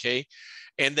there, okay?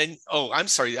 And then, oh, I'm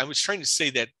sorry, I was trying to say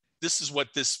that this is what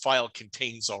this file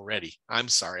contains already. I'm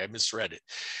sorry, I misread it.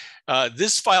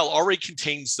 This file already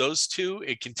contains those two,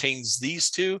 it contains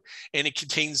these two, and it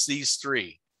contains these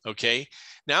three, okay?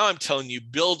 Now I'm telling you,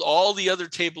 build all the other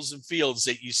tables and fields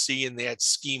that you see in that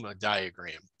schema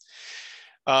diagram.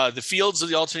 The fields of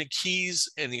the alternate keys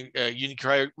and the unique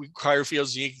require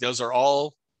fields, unique, those are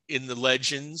all in the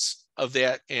legends of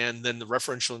that, and then the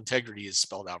referential integrity is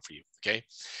spelled out for you, okay?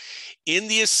 In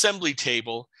the assembly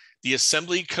table, the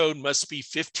assembly code must be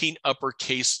 15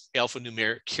 uppercase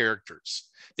alphanumeric characters.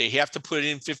 They have to put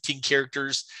in 15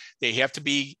 characters. They have to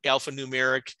be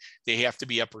alphanumeric. They have to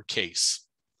be uppercase,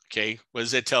 okay? What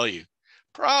does that tell you?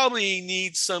 Probably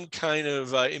needs some kind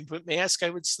of input mask, I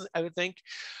would think.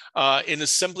 In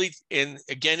assembly, and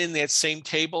again in that same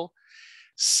table,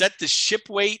 set the ship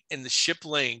weight and the ship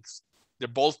length. They're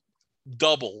both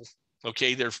double,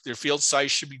 okay? Their field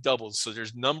size should be doubled. So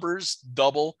there's numbers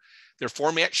double. Their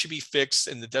format should be fixed,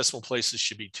 and the decimal places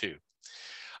should be 2.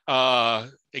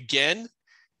 Again,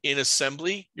 in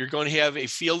assembly, you're going to have a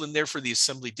field in there for the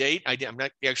assembly date. I'm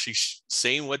not actually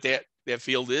saying what that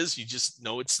field is. You just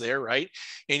know it's there, right?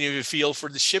 And you have a field for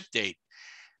the ship date.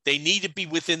 They need to be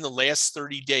within the last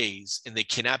 30 days, and they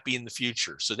cannot be in the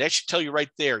future. So that should tell you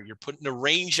right there. You're putting a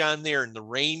range on there, and the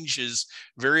range is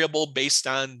variable based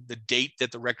on the date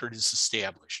that the record is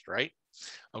established, right?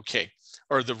 Okay,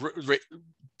 or the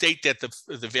date that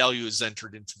the value is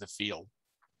entered into the field.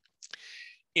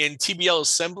 In TBL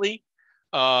assembly,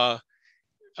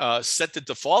 set the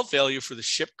default value for the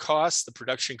ship cost, the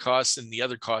production cost, and the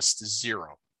other costs to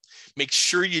 0. Make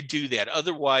sure you do that.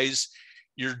 Otherwise,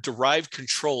 your derived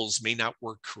controls may not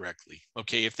work correctly.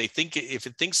 Okay, if it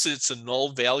thinks that it's a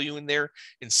null value in there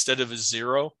instead of a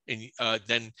 0, and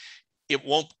then it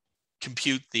won't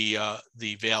compute the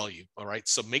value. All right,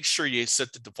 so make sure you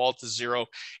set the default to 0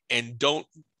 and don't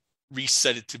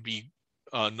reset it to be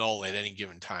null at any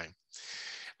given time.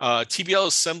 TBL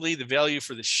assembly, the value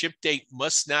for the ship date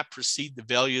must not precede the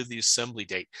value of the assembly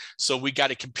date. So we got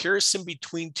a comparison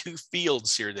between two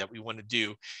fields here that we want to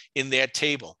do in that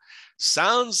table.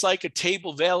 Sounds like a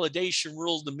table validation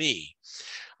rule to me.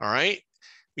 All right.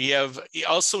 We have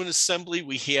also in assembly,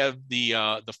 we have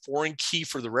the foreign key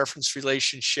for the reference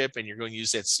relationship, and you're going to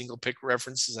use that single pick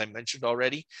reference as I mentioned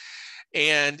already.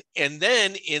 And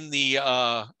then in the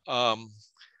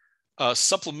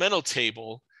supplemental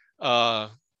table,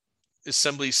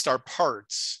 assembly start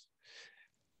parts,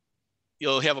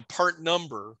 you'll have a part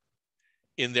number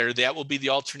in there. That will be the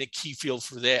alternate key field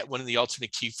for that, one of the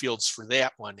alternate key fields for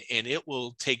that one. And it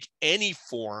will take any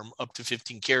form up to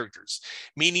 15 characters,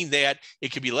 meaning that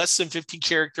it could be less than 15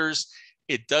 characters.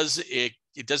 It doesn't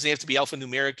have to be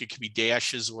alphanumeric. It could be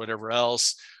dashes or whatever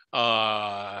else.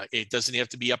 It doesn't have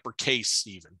to be uppercase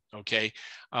even, okay?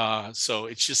 So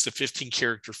it's just a 15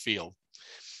 character field,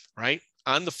 right?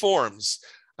 On the forms,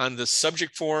 on the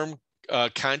subject form,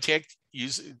 contact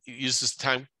uses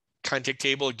time contact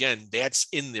table. Again, that's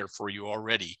in there for you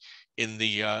already in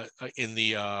the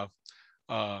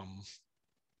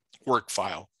work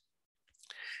file.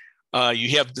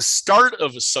 You have the start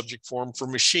of a subject form for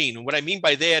machine. And what I mean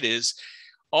by that is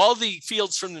all the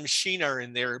fields from the machine are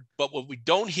in there, but what we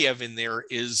don't have in there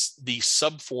is the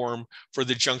subform for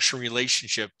the junction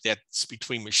relationship that's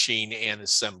between machine and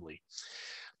assembly.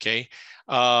 Okay,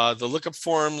 the lookup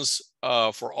forms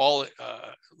for all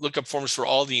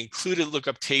the included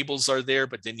lookup tables are there,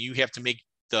 but then you have to make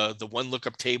the one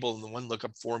lookup table and the one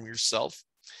lookup form yourself,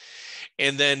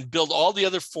 and then build all the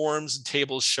other forms and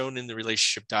tables shown in the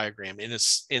relationship diagram.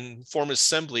 In form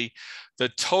assembly, the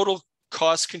total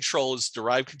cost control is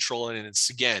derived control, and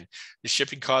it's again the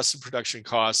shipping costs and production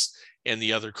costs and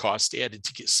the other costs added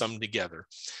to get summed together.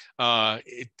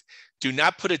 Do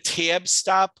not put a tab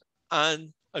stop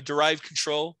on a derived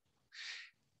control.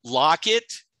 Lock it,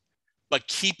 but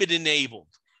keep it enabled.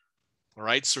 All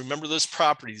right, so remember those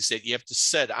properties that you have to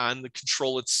set on the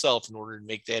control itself in order to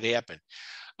make that happen.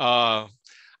 On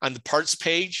the parts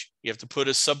page, you have to put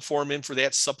a subform in for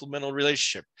that supplemental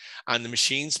relationship. On the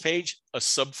machines page, a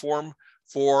subform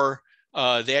for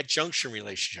that junction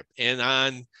relationship. And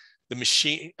on the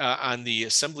machine, on the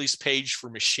assemblies page for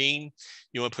machine,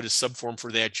 you want to put a subform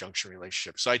for that junction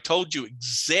relationship. So I told you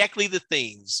exactly the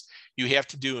things you have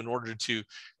to do in order to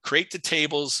create the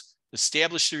tables,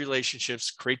 establish the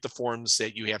relationships, create the forms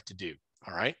that you have to do.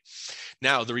 All right.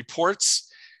 Now the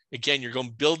reports, again, you're going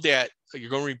to build that. You're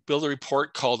going to build a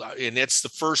report called, and that's the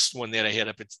first one that I had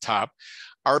up at the top,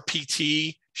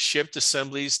 RPT shipped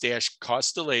assemblies dash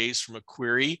cost delays from a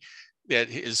query that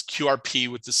is QRP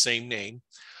with the same name.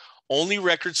 Only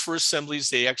records for assemblies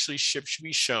they actually ship should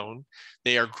be shown.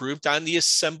 They are grouped on the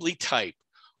assembly type.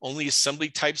 Only assembly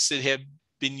types that have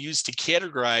been used to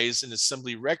categorize an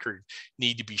assembly record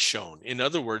need to be shown. In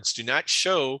other words, do not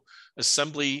show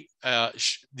assembly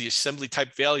the assembly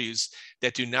type values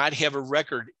that do not have a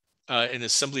record, an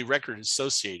assembly record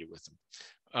associated with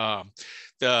them.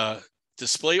 The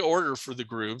display order for the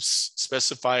groups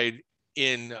specified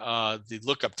in the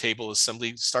lookup table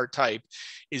assembly start type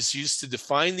is used to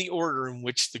define the order in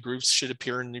which the groups should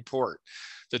appear in the report.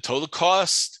 The total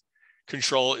cost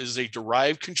control is a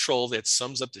derived control that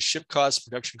sums up the ship costs,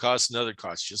 production costs, and other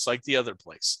costs, just like the other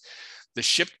place. The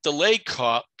ship delay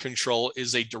control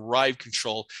is a derived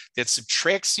control that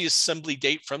subtracts the assembly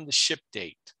date from the ship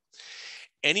date.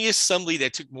 Any assembly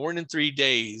that took more than 3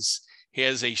 days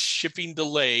has a shipping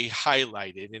delay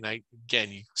highlighted. And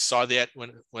again, you saw that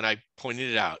when I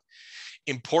pointed it out.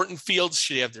 Important fields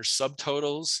should have their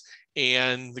subtotals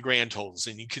and the grand totals.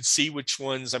 And you can see which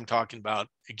ones I'm talking about,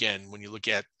 again, when you look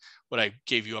at what I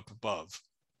gave you up above.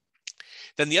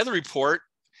 Then the other report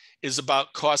is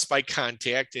about cost by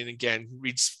contact. And again,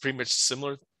 reads pretty much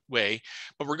similar way,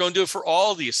 but we're going to do it for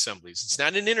all the assemblies. It's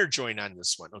not an inner join on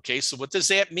this one. Okay, so what does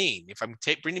that mean? If I'm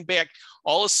bringing back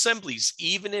all assemblies,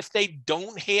 even if they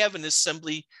don't have an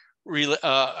assembly,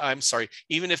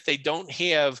 even if they don't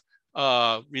have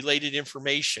related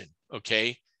information,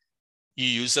 okay, you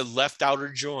use a left outer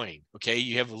join. Okay,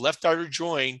 you have a left outer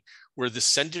join where the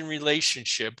send-in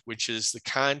relationship, which is the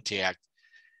contact,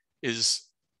 is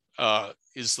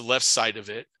the left side of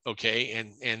it, okay,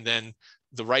 and then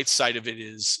the right side of it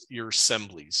is your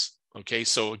assemblies, okay.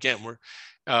 So again, we're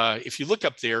if you look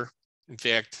up there, in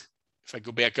fact, if I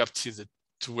go back up to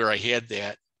where I had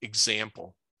that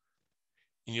example,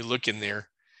 and you look in there,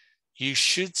 you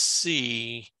should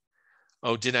see.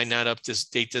 Oh, did I not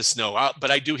update this? No, but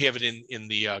I do have it in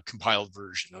the compiled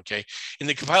version. Okay, in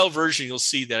the compiled version, you'll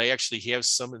see that I actually have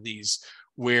some of these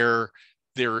where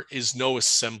there is no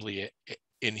assembly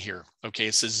in here. Okay,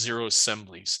 it says 0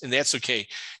 assemblies, and that's okay.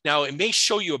 Now it may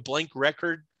show you a blank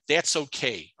record. That's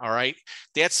okay. All right,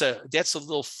 that's a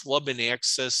little flub in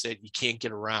access that you can't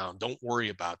get around. Don't worry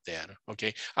about that.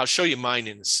 Okay, I'll show you mine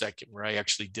in a second where I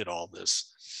actually did all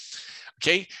this.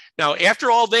 Okay, now after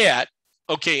all that.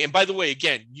 Okay, and by the way,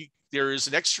 again, there is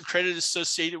an extra credit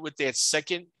associated with that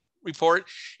second report.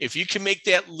 If you can make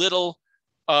that little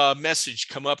message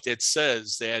come up that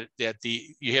says that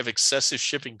you have excessive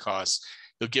shipping costs,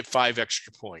 you'll get 5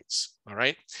 extra points. All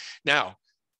right. Now,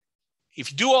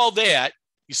 if you do all that,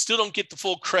 you still don't get the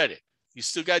full credit. You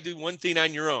still got to do one thing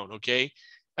on your own. Okay,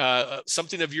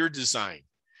 something of your design.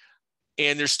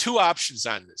 And there's 2 options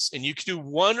on this, and you can do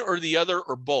one or the other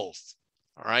or both.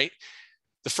 All right.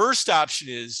 The first option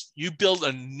is you build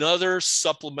another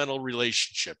supplemental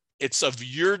relationship. It's of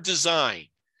your design,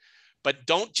 but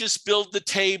don't just build the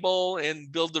table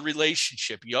and build the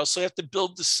relationship. You also have to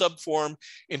build the subform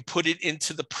and put it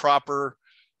into the proper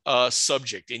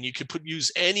subject. And you can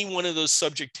use any one of those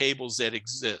subject tables that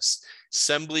exist,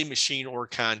 assembly, machine, or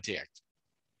contact.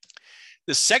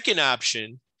 The second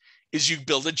option is you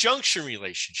build a junction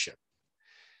relationship.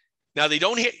 Now they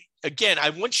don't hit. Again, I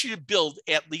want you to build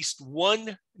at least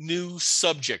one new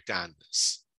subject on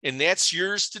this, and that's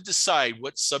yours to decide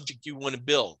what subject you want to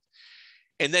build,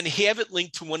 and then have it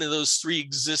linked to one of those 3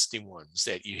 existing ones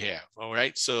that you have. All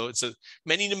right, so it's a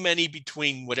many to many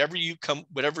between whatever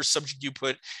subject you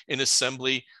put in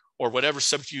assembly, or whatever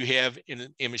subject you have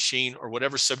in a machine, or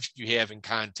whatever subject you have in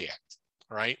contact.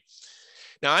 All right.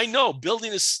 Now I know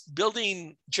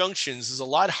building junctions is a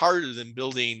lot harder than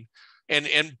building.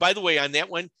 And by the way, on that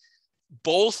one,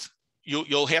 both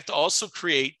you'll have to also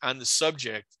create on the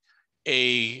subject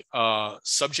a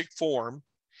subject form,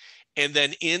 and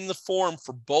then in the form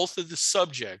for both of the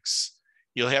subjects,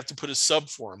 you'll have to put a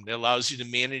subform that allows you to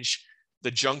manage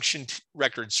the junction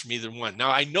records from either one.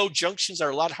 Now I know junctions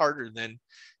are a lot harder than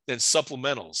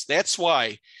supplementals. That's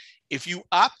why if you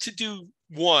opt to do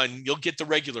one, you'll get the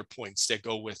regular points that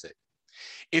go with it.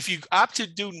 If you opt to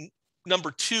do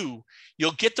number 2,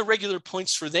 you'll get the regular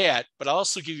points for that, but I'll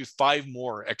also give you 5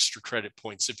 more extra credit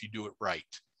points if you do it right.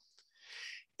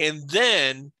 And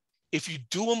then if you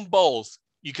do them both,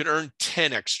 you can earn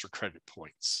 10 extra credit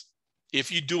points if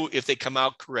they come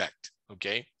out correct.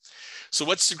 Okay. So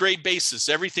what's the grade basis?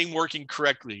 Everything working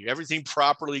correctly, everything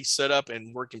properly set up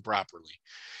and working properly.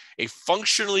 A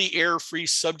functionally error-free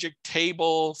subject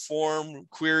table, form,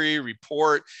 query,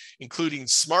 report, including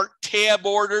smart tab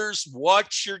orders.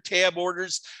 Watch your tab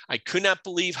orders. I could not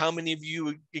believe how many of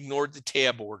you ignored the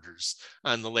tab orders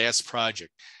on the last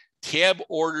project. Tab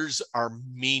orders are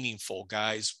meaningful,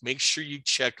 guys. Make sure you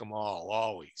check them all,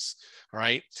 always. All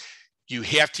right. You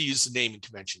have to use the naming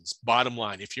conventions. Bottom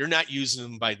line, if you're not using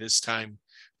them by this time,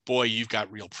 boy, you've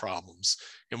got real problems.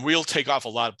 And we'll take off a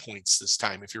lot of points this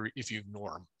time if you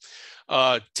ignore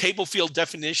them. Table field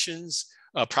definitions,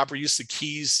 proper use of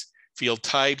keys, field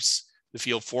types, the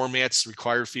field formats,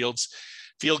 required fields.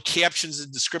 Field captions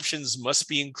and descriptions must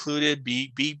be included.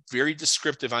 Be very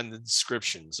descriptive on the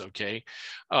descriptions, okay?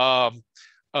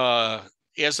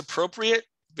 As appropriate,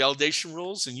 validation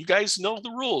rules, and you guys know the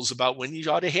rules about when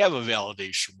you ought to have a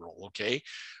validation rule, okay?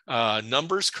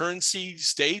 Numbers, currency,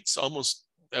 states, almost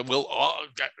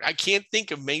I can't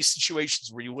think of many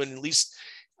situations where you wouldn't at least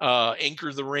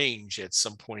anchor the range at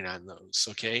some point on those,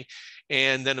 okay?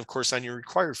 And then, of course, on your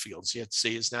required fields, you have to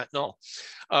say is not null.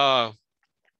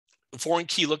 Foreign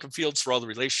key looking fields for all the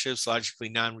relationships, logically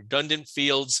non-redundant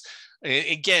fields. And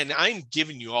again, I'm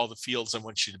giving you all the fields I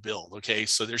want you to build, okay?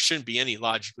 So there shouldn't be any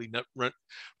logically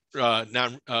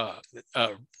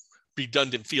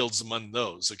redundant fields among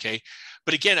those, okay?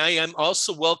 But again, I am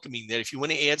also welcoming that if you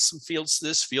want to add some fields to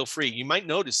this, feel free. You might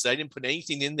notice that I didn't put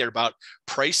anything in there about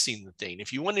pricing the thing.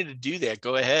 If you wanted to do that,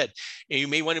 go ahead. And you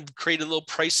may want to create a little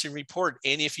pricing report.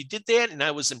 And if you did that and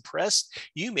I was impressed,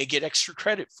 you may get extra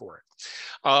credit for it.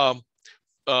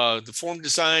 The form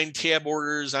design, tab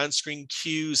orders, on-screen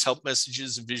cues, help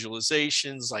messages and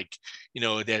visualizations, like,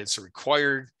 that it's a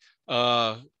required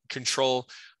control,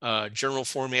 general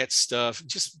format stuff.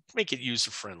 Just make it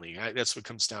user friendly. That's what it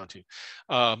comes down to.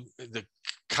 The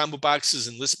combo boxes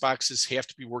and list boxes have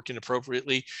to be working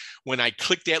appropriately. When I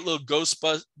click that little ghost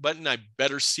button, I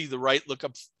better see the right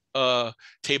lookup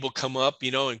table come up,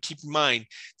 and keep in mind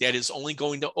that is only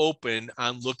going to open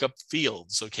on lookup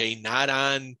fields, okay, not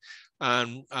on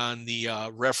the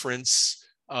reference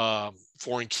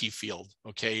foreign key field,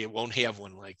 okay. It won't have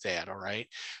one like that. All right,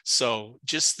 so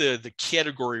just the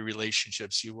category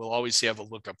relationships, you will always have a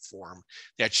lookup form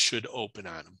that should open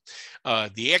on them.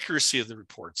 The accuracy of the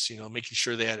reports, making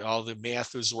sure that all the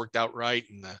math is worked out right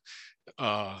and the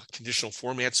conditional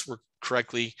formats work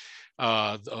correctly.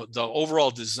 The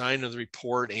overall design of the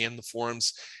report and the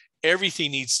forms, everything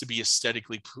needs to be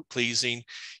aesthetically pleasing.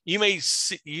 You may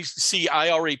see I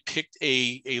already picked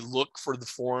a look for the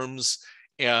forms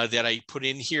that I put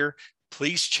in here.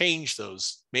 Please change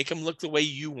those. Make them look the way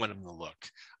you want them to look.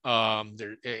 I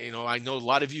know a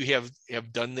lot of you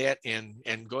have done that,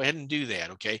 and go ahead and do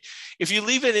that. Okay. If you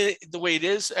leave it the way it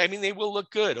is, I mean, they will look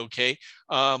good. Okay.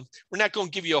 We're not going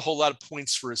to give you a whole lot of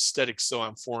points for aesthetics. So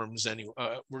on forums,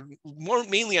 anyway, we're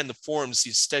mainly on the forums.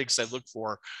 The aesthetics I look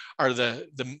for are the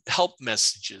help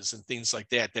messages and things like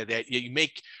that, that you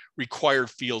make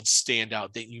required fields stand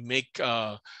out, that you make,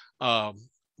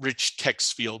 rich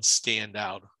text fields stand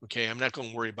out. Okay, I'm not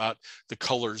going to worry about the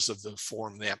colors of the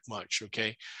form that much.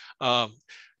 Okay,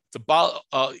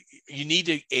 you need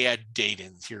to add data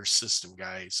into your system,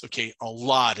 guys. Okay, a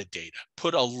lot of data.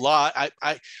 Put a lot.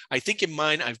 I think in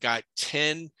mine I've got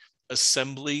 10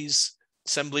 assembly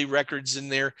records in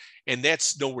there, and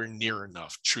that's nowhere near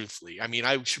enough, truthfully. I mean,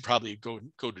 I should probably go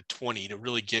to 20 to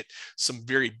really get some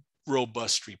very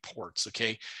robust reports.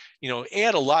 Okay,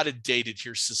 add a lot of data to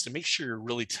your system. Make sure you're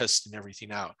really testing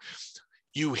everything out.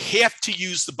 You have to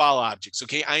use the ball objects.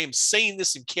 Okay, I am saying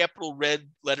this in capital red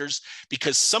letters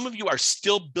because some of you are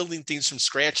still building things from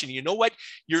scratch, and you know what?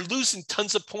 You're losing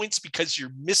tons of points because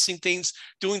you're missing things,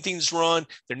 doing things wrong.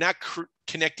 They're not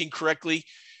connecting correctly.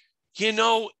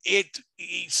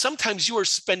 Sometimes you are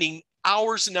spending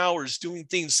hours and hours doing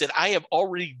things that I have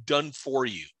already done for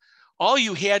you. All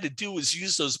you had to do was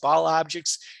use those ball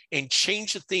objects and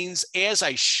change the things as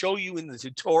I show you in the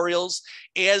tutorials,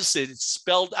 as it's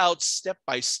spelled out step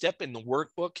by step in the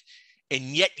workbook, and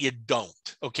yet you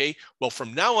don't. Okay, well,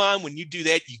 from now on, when you do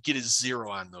that, you get a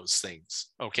 0 on those things.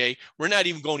 Okay, we're not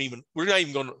even going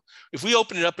to, if we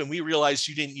open it up and we realize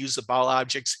you didn't use the ball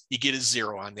objects, you get a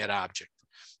 0 on that object.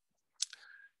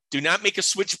 Do not make a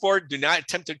switchboard. Do not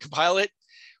attempt to compile it.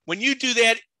 When you do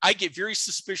that, I get very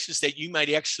suspicious that you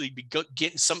might actually be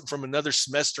getting something from another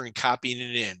semester and copying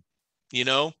it in.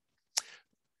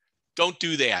 Don't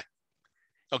do that.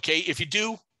 Okay, if you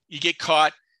do, you get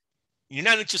caught. You're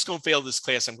not just going to fail this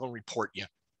class. I'm going to report you.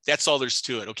 That's all there's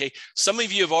to it. Okay, some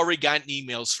of you have already gotten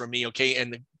emails from me. Okay,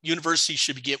 and the university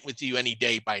should be getting with you any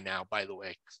day by now, by the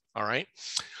way. All right.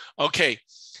 Okay,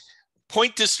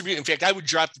 point distribution. In fact, I would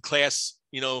drop the class,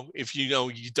 if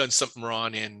you've done something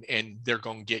wrong, and they're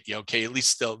going to get you. Okay, at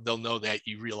least they'll know that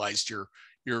you realized your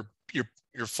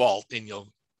fault, and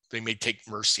they may take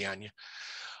mercy on you.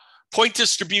 Point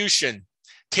distribution,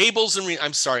 tables, and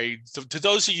I'm sorry to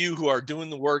those of you who are doing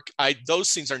the work.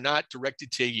 Those things are not directed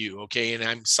to you. Okay, and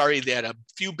I'm sorry that a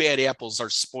few bad apples are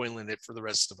spoiling it for the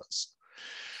rest of us.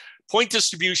 Point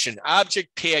distribution,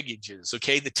 object packages.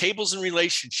 Okay, the tables and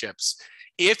relationships.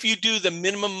 If you do the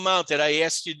minimum amount that I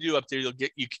asked you to do up there,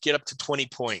 you could get up to 20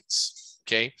 points.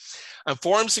 Okay. On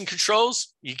forms and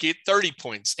controls, you get 30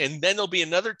 points. And then there'll be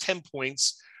another 10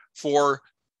 points for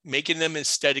making them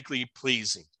aesthetically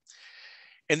pleasing.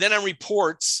 And then on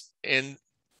reports, and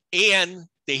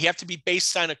they have to be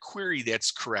based on a query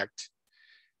that's correct,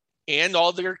 and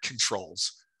all their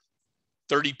controls,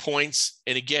 30 points.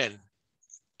 And again,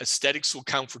 aesthetics will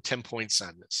count for 10 points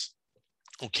on this.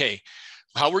 Okay.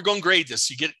 How we're going to grade this,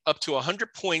 you get up to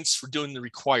 100 points for doing the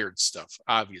required stuff,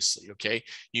 obviously. Okay,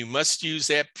 you must use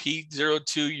that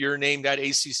P02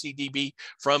 yourname.accdb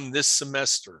from this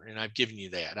semester, and I've given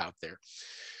you that out there.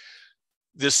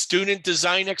 The student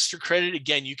design extra credit,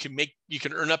 again, you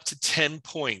can earn up to 10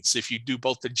 points if you do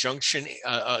both the junction,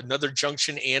 another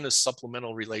junction, and a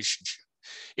supplemental relationship.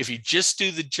 If you just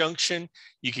do the junction,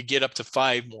 you could get up to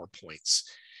 5 more points.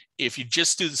 If you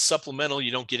just do the supplemental,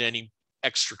 you don't get any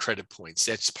extra credit points.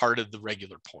 That's part of the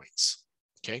regular points.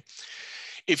 Okay.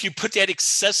 If you put that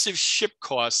excessive ship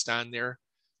cost on there,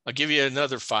 I'll give you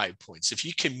another 5 points. If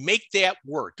you can make that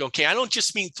work. Okay. I don't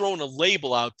just mean throwing a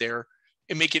label out there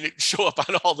and making it show up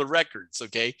on all the records,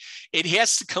 okay? It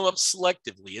has to come up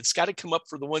selectively. It's got to come up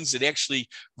for the ones that actually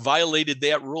violated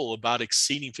that rule about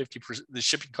exceeding 50%, the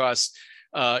shipping costs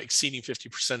exceeding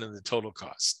 50% of the total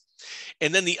cost.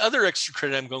 And then the other extra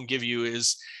credit I'm going to give you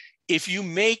is if you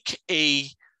make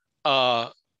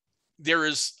there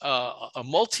is a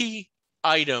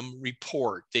multi-item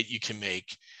report that you can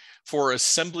make for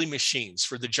assembly machines,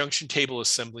 for the junction table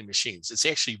assembly machines. It's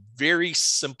actually very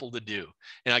simple to do.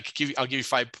 And I'll give you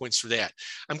 5 points for that.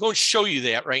 I'm going to show you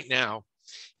that right now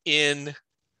in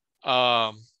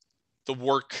the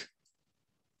work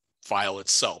file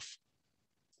itself.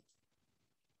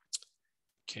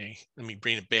 Okay, let me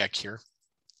bring it back here.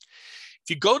 If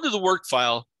you go to the work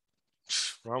file,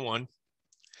 wrong one.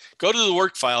 Go to the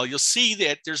work file, you'll see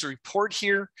that there's a report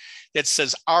here that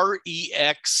says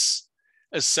REX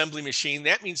assembly machine.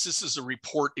 That means this is a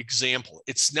report example.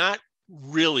 It's not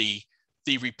really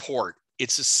the report.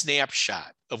 It's a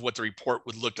snapshot of what the report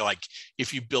would look like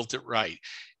if you built it right.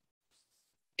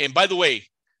 And by the way,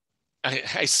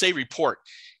 I say report,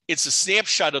 it's a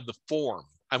snapshot of the form.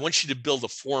 I want you to build a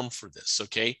form for this,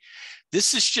 okay?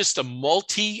 This is just a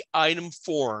multi-item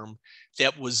form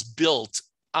that was built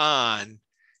on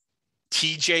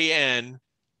TJN,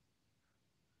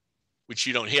 which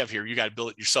you don't have here. You got to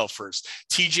build it yourself first.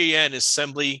 TJN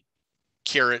assembly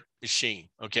caret machine,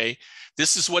 okay?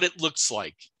 This is what it looks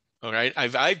like, all right?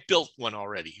 I've built one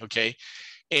already, okay?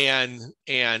 And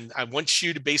I want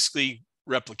you to basically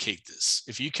replicate this.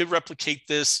 If you could replicate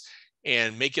this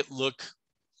and make it look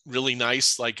really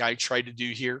nice like I tried to do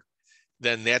here,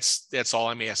 then that's all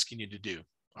I'm asking you to do.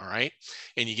 All right.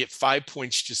 And you get 5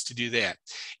 points just to do that.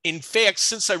 In fact,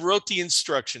 since I wrote the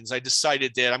instructions, I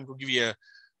decided that I'm going to give you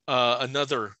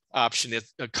another option,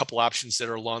 a couple options that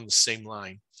are along the same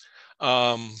line.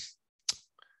 I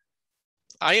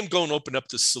am going to open up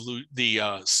the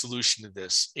solution to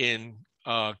this in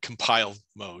compile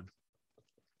mode.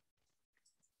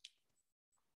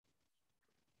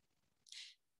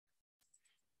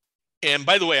 And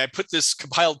by the way, I put this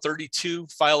compiled 32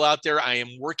 file out there. I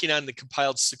am working on the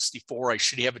compiled 64. I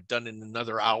should have it done in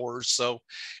another hour or so.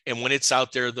 And when it's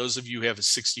out there, those of you who have a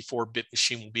 64-bit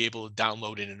machine will be able to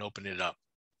download it and open it up.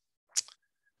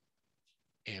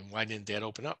 And why didn't that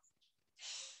open up?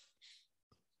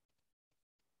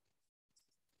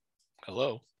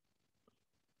 Hello?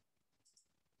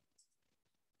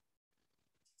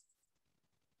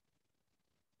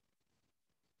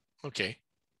 Okay.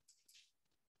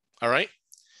 All right.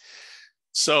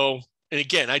 So, and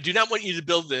again, I do not want you to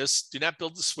build this. Do not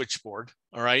build the switchboard.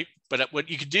 All right. But what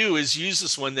you could do is use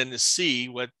this one then to see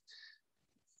what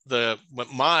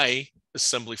my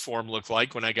assembly form looked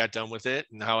like when I got done with it,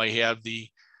 and how I have the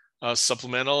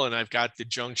supplemental, and I've got the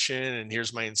junction, and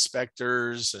here's my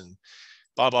inspectors, and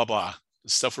blah, blah, blah. The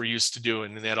stuff we're used to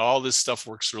doing, and that all this stuff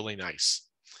works really nice.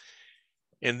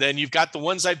 And then you've got the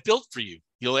ones I've built for you.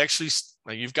 You'll actually,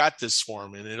 you've got this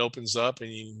form, and it opens up, and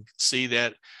you can see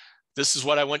that this is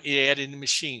what I want you to add into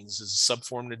machines as a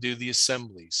subform to do the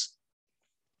assemblies,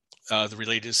 the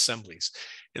related assemblies.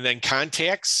 And then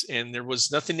contacts, and there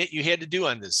was nothing that you had to do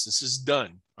on this. This is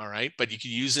done, all right? But you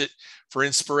can use it for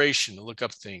inspiration to look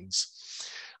up things.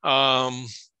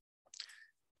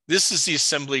 This is the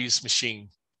assemblies machine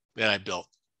that I built,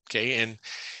 okay? And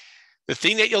the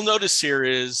thing that you'll notice here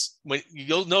is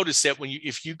you'll notice that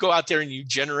if you go out there and you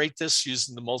generate this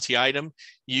using the multi-item,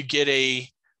 you get a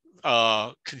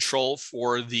control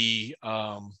for the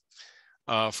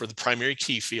primary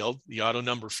key field, the auto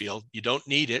number field. You don't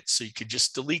need it, so you could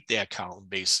just delete that column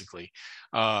basically.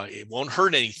 It won't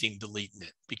hurt anything deleting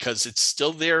it because it's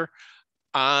still there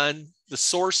on the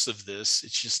source of this.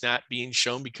 It's just not being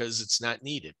shown because it's not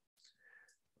needed.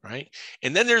 Right.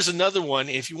 And then there's another one.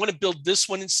 If you want to build this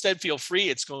one instead, feel free.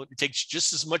 It takes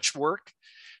just as much work,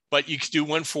 but you could do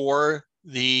one for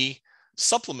the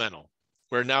supplemental,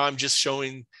 where now I'm just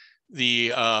showing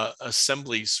the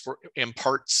assemblies and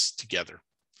parts together.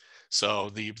 So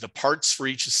the parts for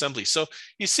each assembly. So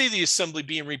you see the assembly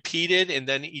being repeated and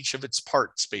then each of its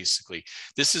parts, basically.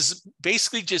 This is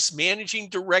basically just managing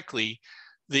directly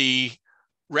the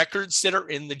records that are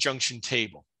in the junction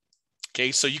table.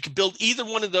 Okay, so you could build either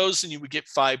one of those and you would get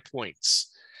 5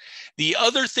 points. The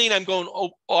other thing I'm going to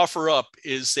offer up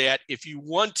is that if you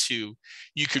want to,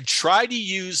 you could try to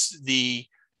use the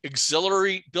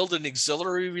auxiliary, build an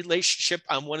auxiliary relationship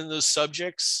on one of those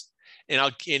subjects. And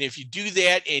if you do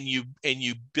that and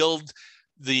you build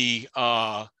the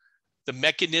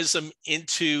mechanism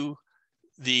into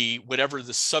whatever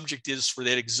the subject is for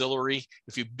that auxiliary,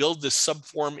 if you build the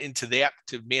subform into that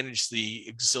to manage the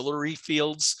auxiliary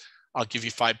fields, I'll give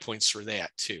you 5 points for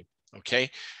that too, okay?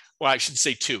 well, I should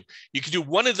say two. You can do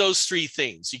one of those three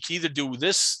things. You can either do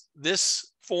this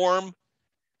form,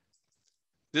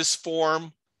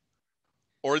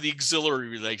 or the auxiliary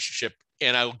relationship,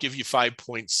 and I will give you 5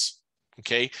 points.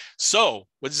 Okay. So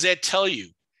what does that tell you?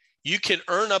 You can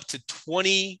earn up to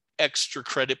 20 extra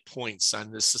credit points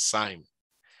on this assignment.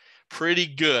 Pretty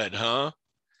good, huh?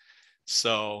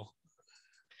 So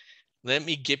let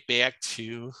me get back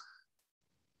to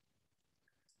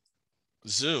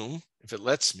Zoom, if it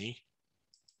lets me.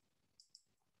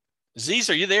 Aziz,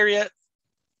 are you there yet?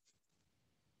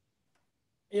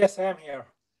 Yes, I am here.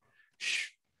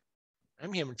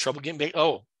 I'm having trouble getting back.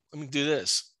 Oh, let me do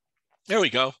this. There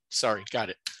we go. Sorry, got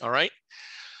it. All right.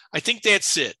 I think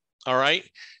that's it. All right.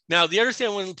 Now, the other thing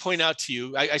I want to point out to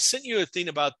you, I sent you a thing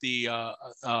about the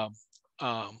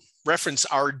reference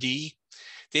RD.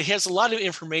 It has a lot of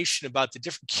information about the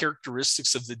different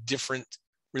characteristics of the different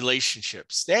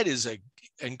relationships. That is an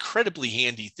incredibly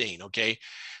handy thing. Okay.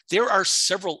 There are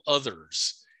several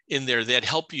others in there that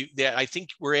help you, that I think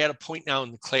we're at a point now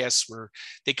in the class where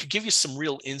they could give you some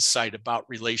real insight about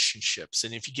relationships.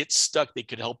 And if you get stuck, they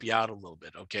could help you out a little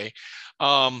bit. Okay.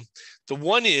 The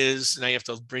one is, and I have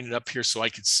to bring it up here so I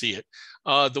can see it.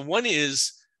 The one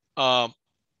is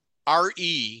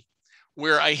RE,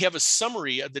 where I have a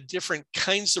summary of the different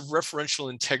kinds of referential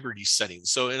integrity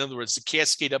settings. So in other words, the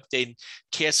cascade update,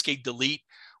 cascade delete,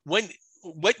 what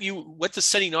the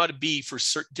setting ought to be for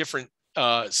certain different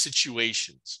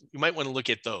situations. You might want to look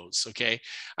at those. Okay.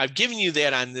 I've given you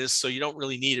that on this, so you don't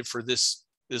really need it for this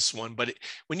one, but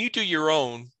when you do your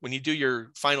own, when you do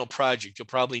your final project, you'll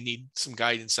probably need some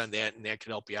guidance on that, and that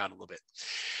could help you out a little bit.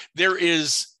 There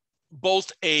is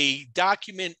both a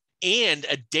document and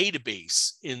a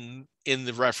database in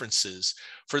the references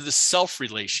for the self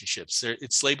relationships.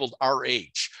 It's labeled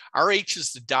RH. RH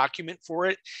is the document for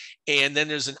it. And then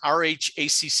there's an RH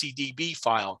ACCDB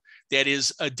file that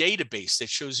is a database that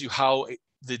shows you how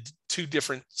the two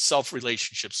different self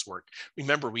relationships work.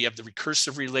 Remember, we have the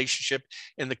recursive relationship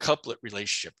and the couplet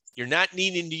relationship. You're not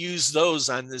needing to use those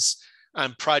on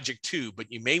project 2,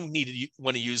 but you may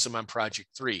want to use them on project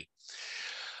 3.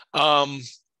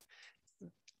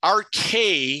 RK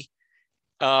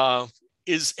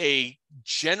is a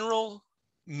general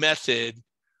method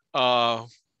for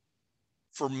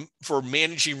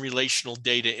managing relational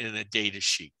data in a data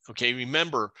sheet. Okay,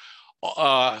 remember,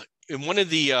 in one of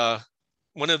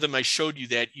them I showed you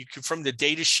that you could, from the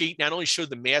data sheet, not only show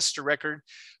the master record,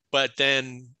 but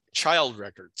then child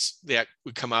records that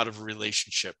would come out of a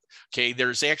relationship. Okay,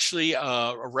 there's actually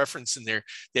a reference in there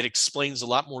that explains a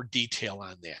lot more detail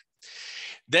on that.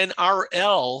 Then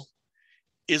RL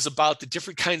is about the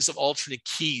different kinds of alternate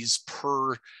keys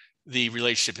per the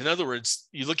relationship. In other words,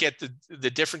 you look at the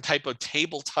different type of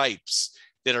table types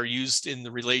that are used in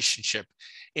the relationship,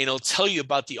 and it'll tell you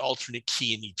about the alternate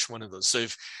key in each one of those. So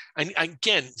if, and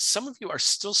again, some of you are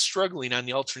still struggling on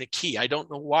the alternate key. I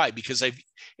don't know why, because I've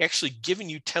actually given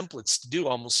you templates to do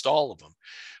almost all of them.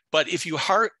 But if you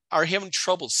are having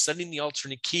trouble setting the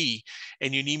alternate key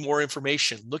and you need more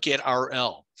information, look at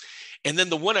RL. And then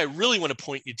the one I really want to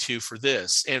point you to for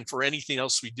this, and for anything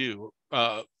else we do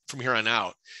from here on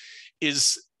out,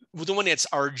 is the one that's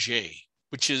RJ,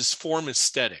 which is form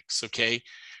aesthetics, okay?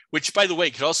 Which, by the way,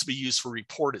 could also be used for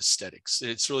report aesthetics.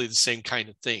 It's really the same kind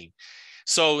of thing.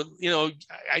 So,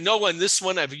 I know on this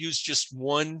one, I've used just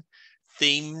one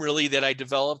theme really that I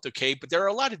developed, okay? But there are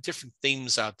a lot of different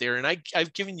themes out there, and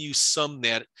I've given you some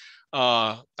that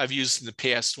I've used in the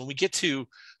past. When we get to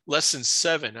lesson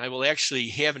 7, I will actually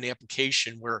have an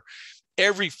application where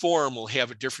every form will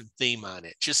have a different theme on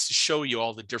it, just to show you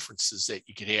all the differences that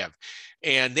you could have.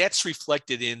 And that's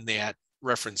reflected in that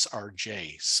reference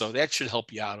RJ. So that should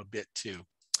help you out a bit too.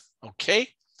 Okay.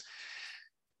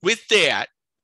 With that,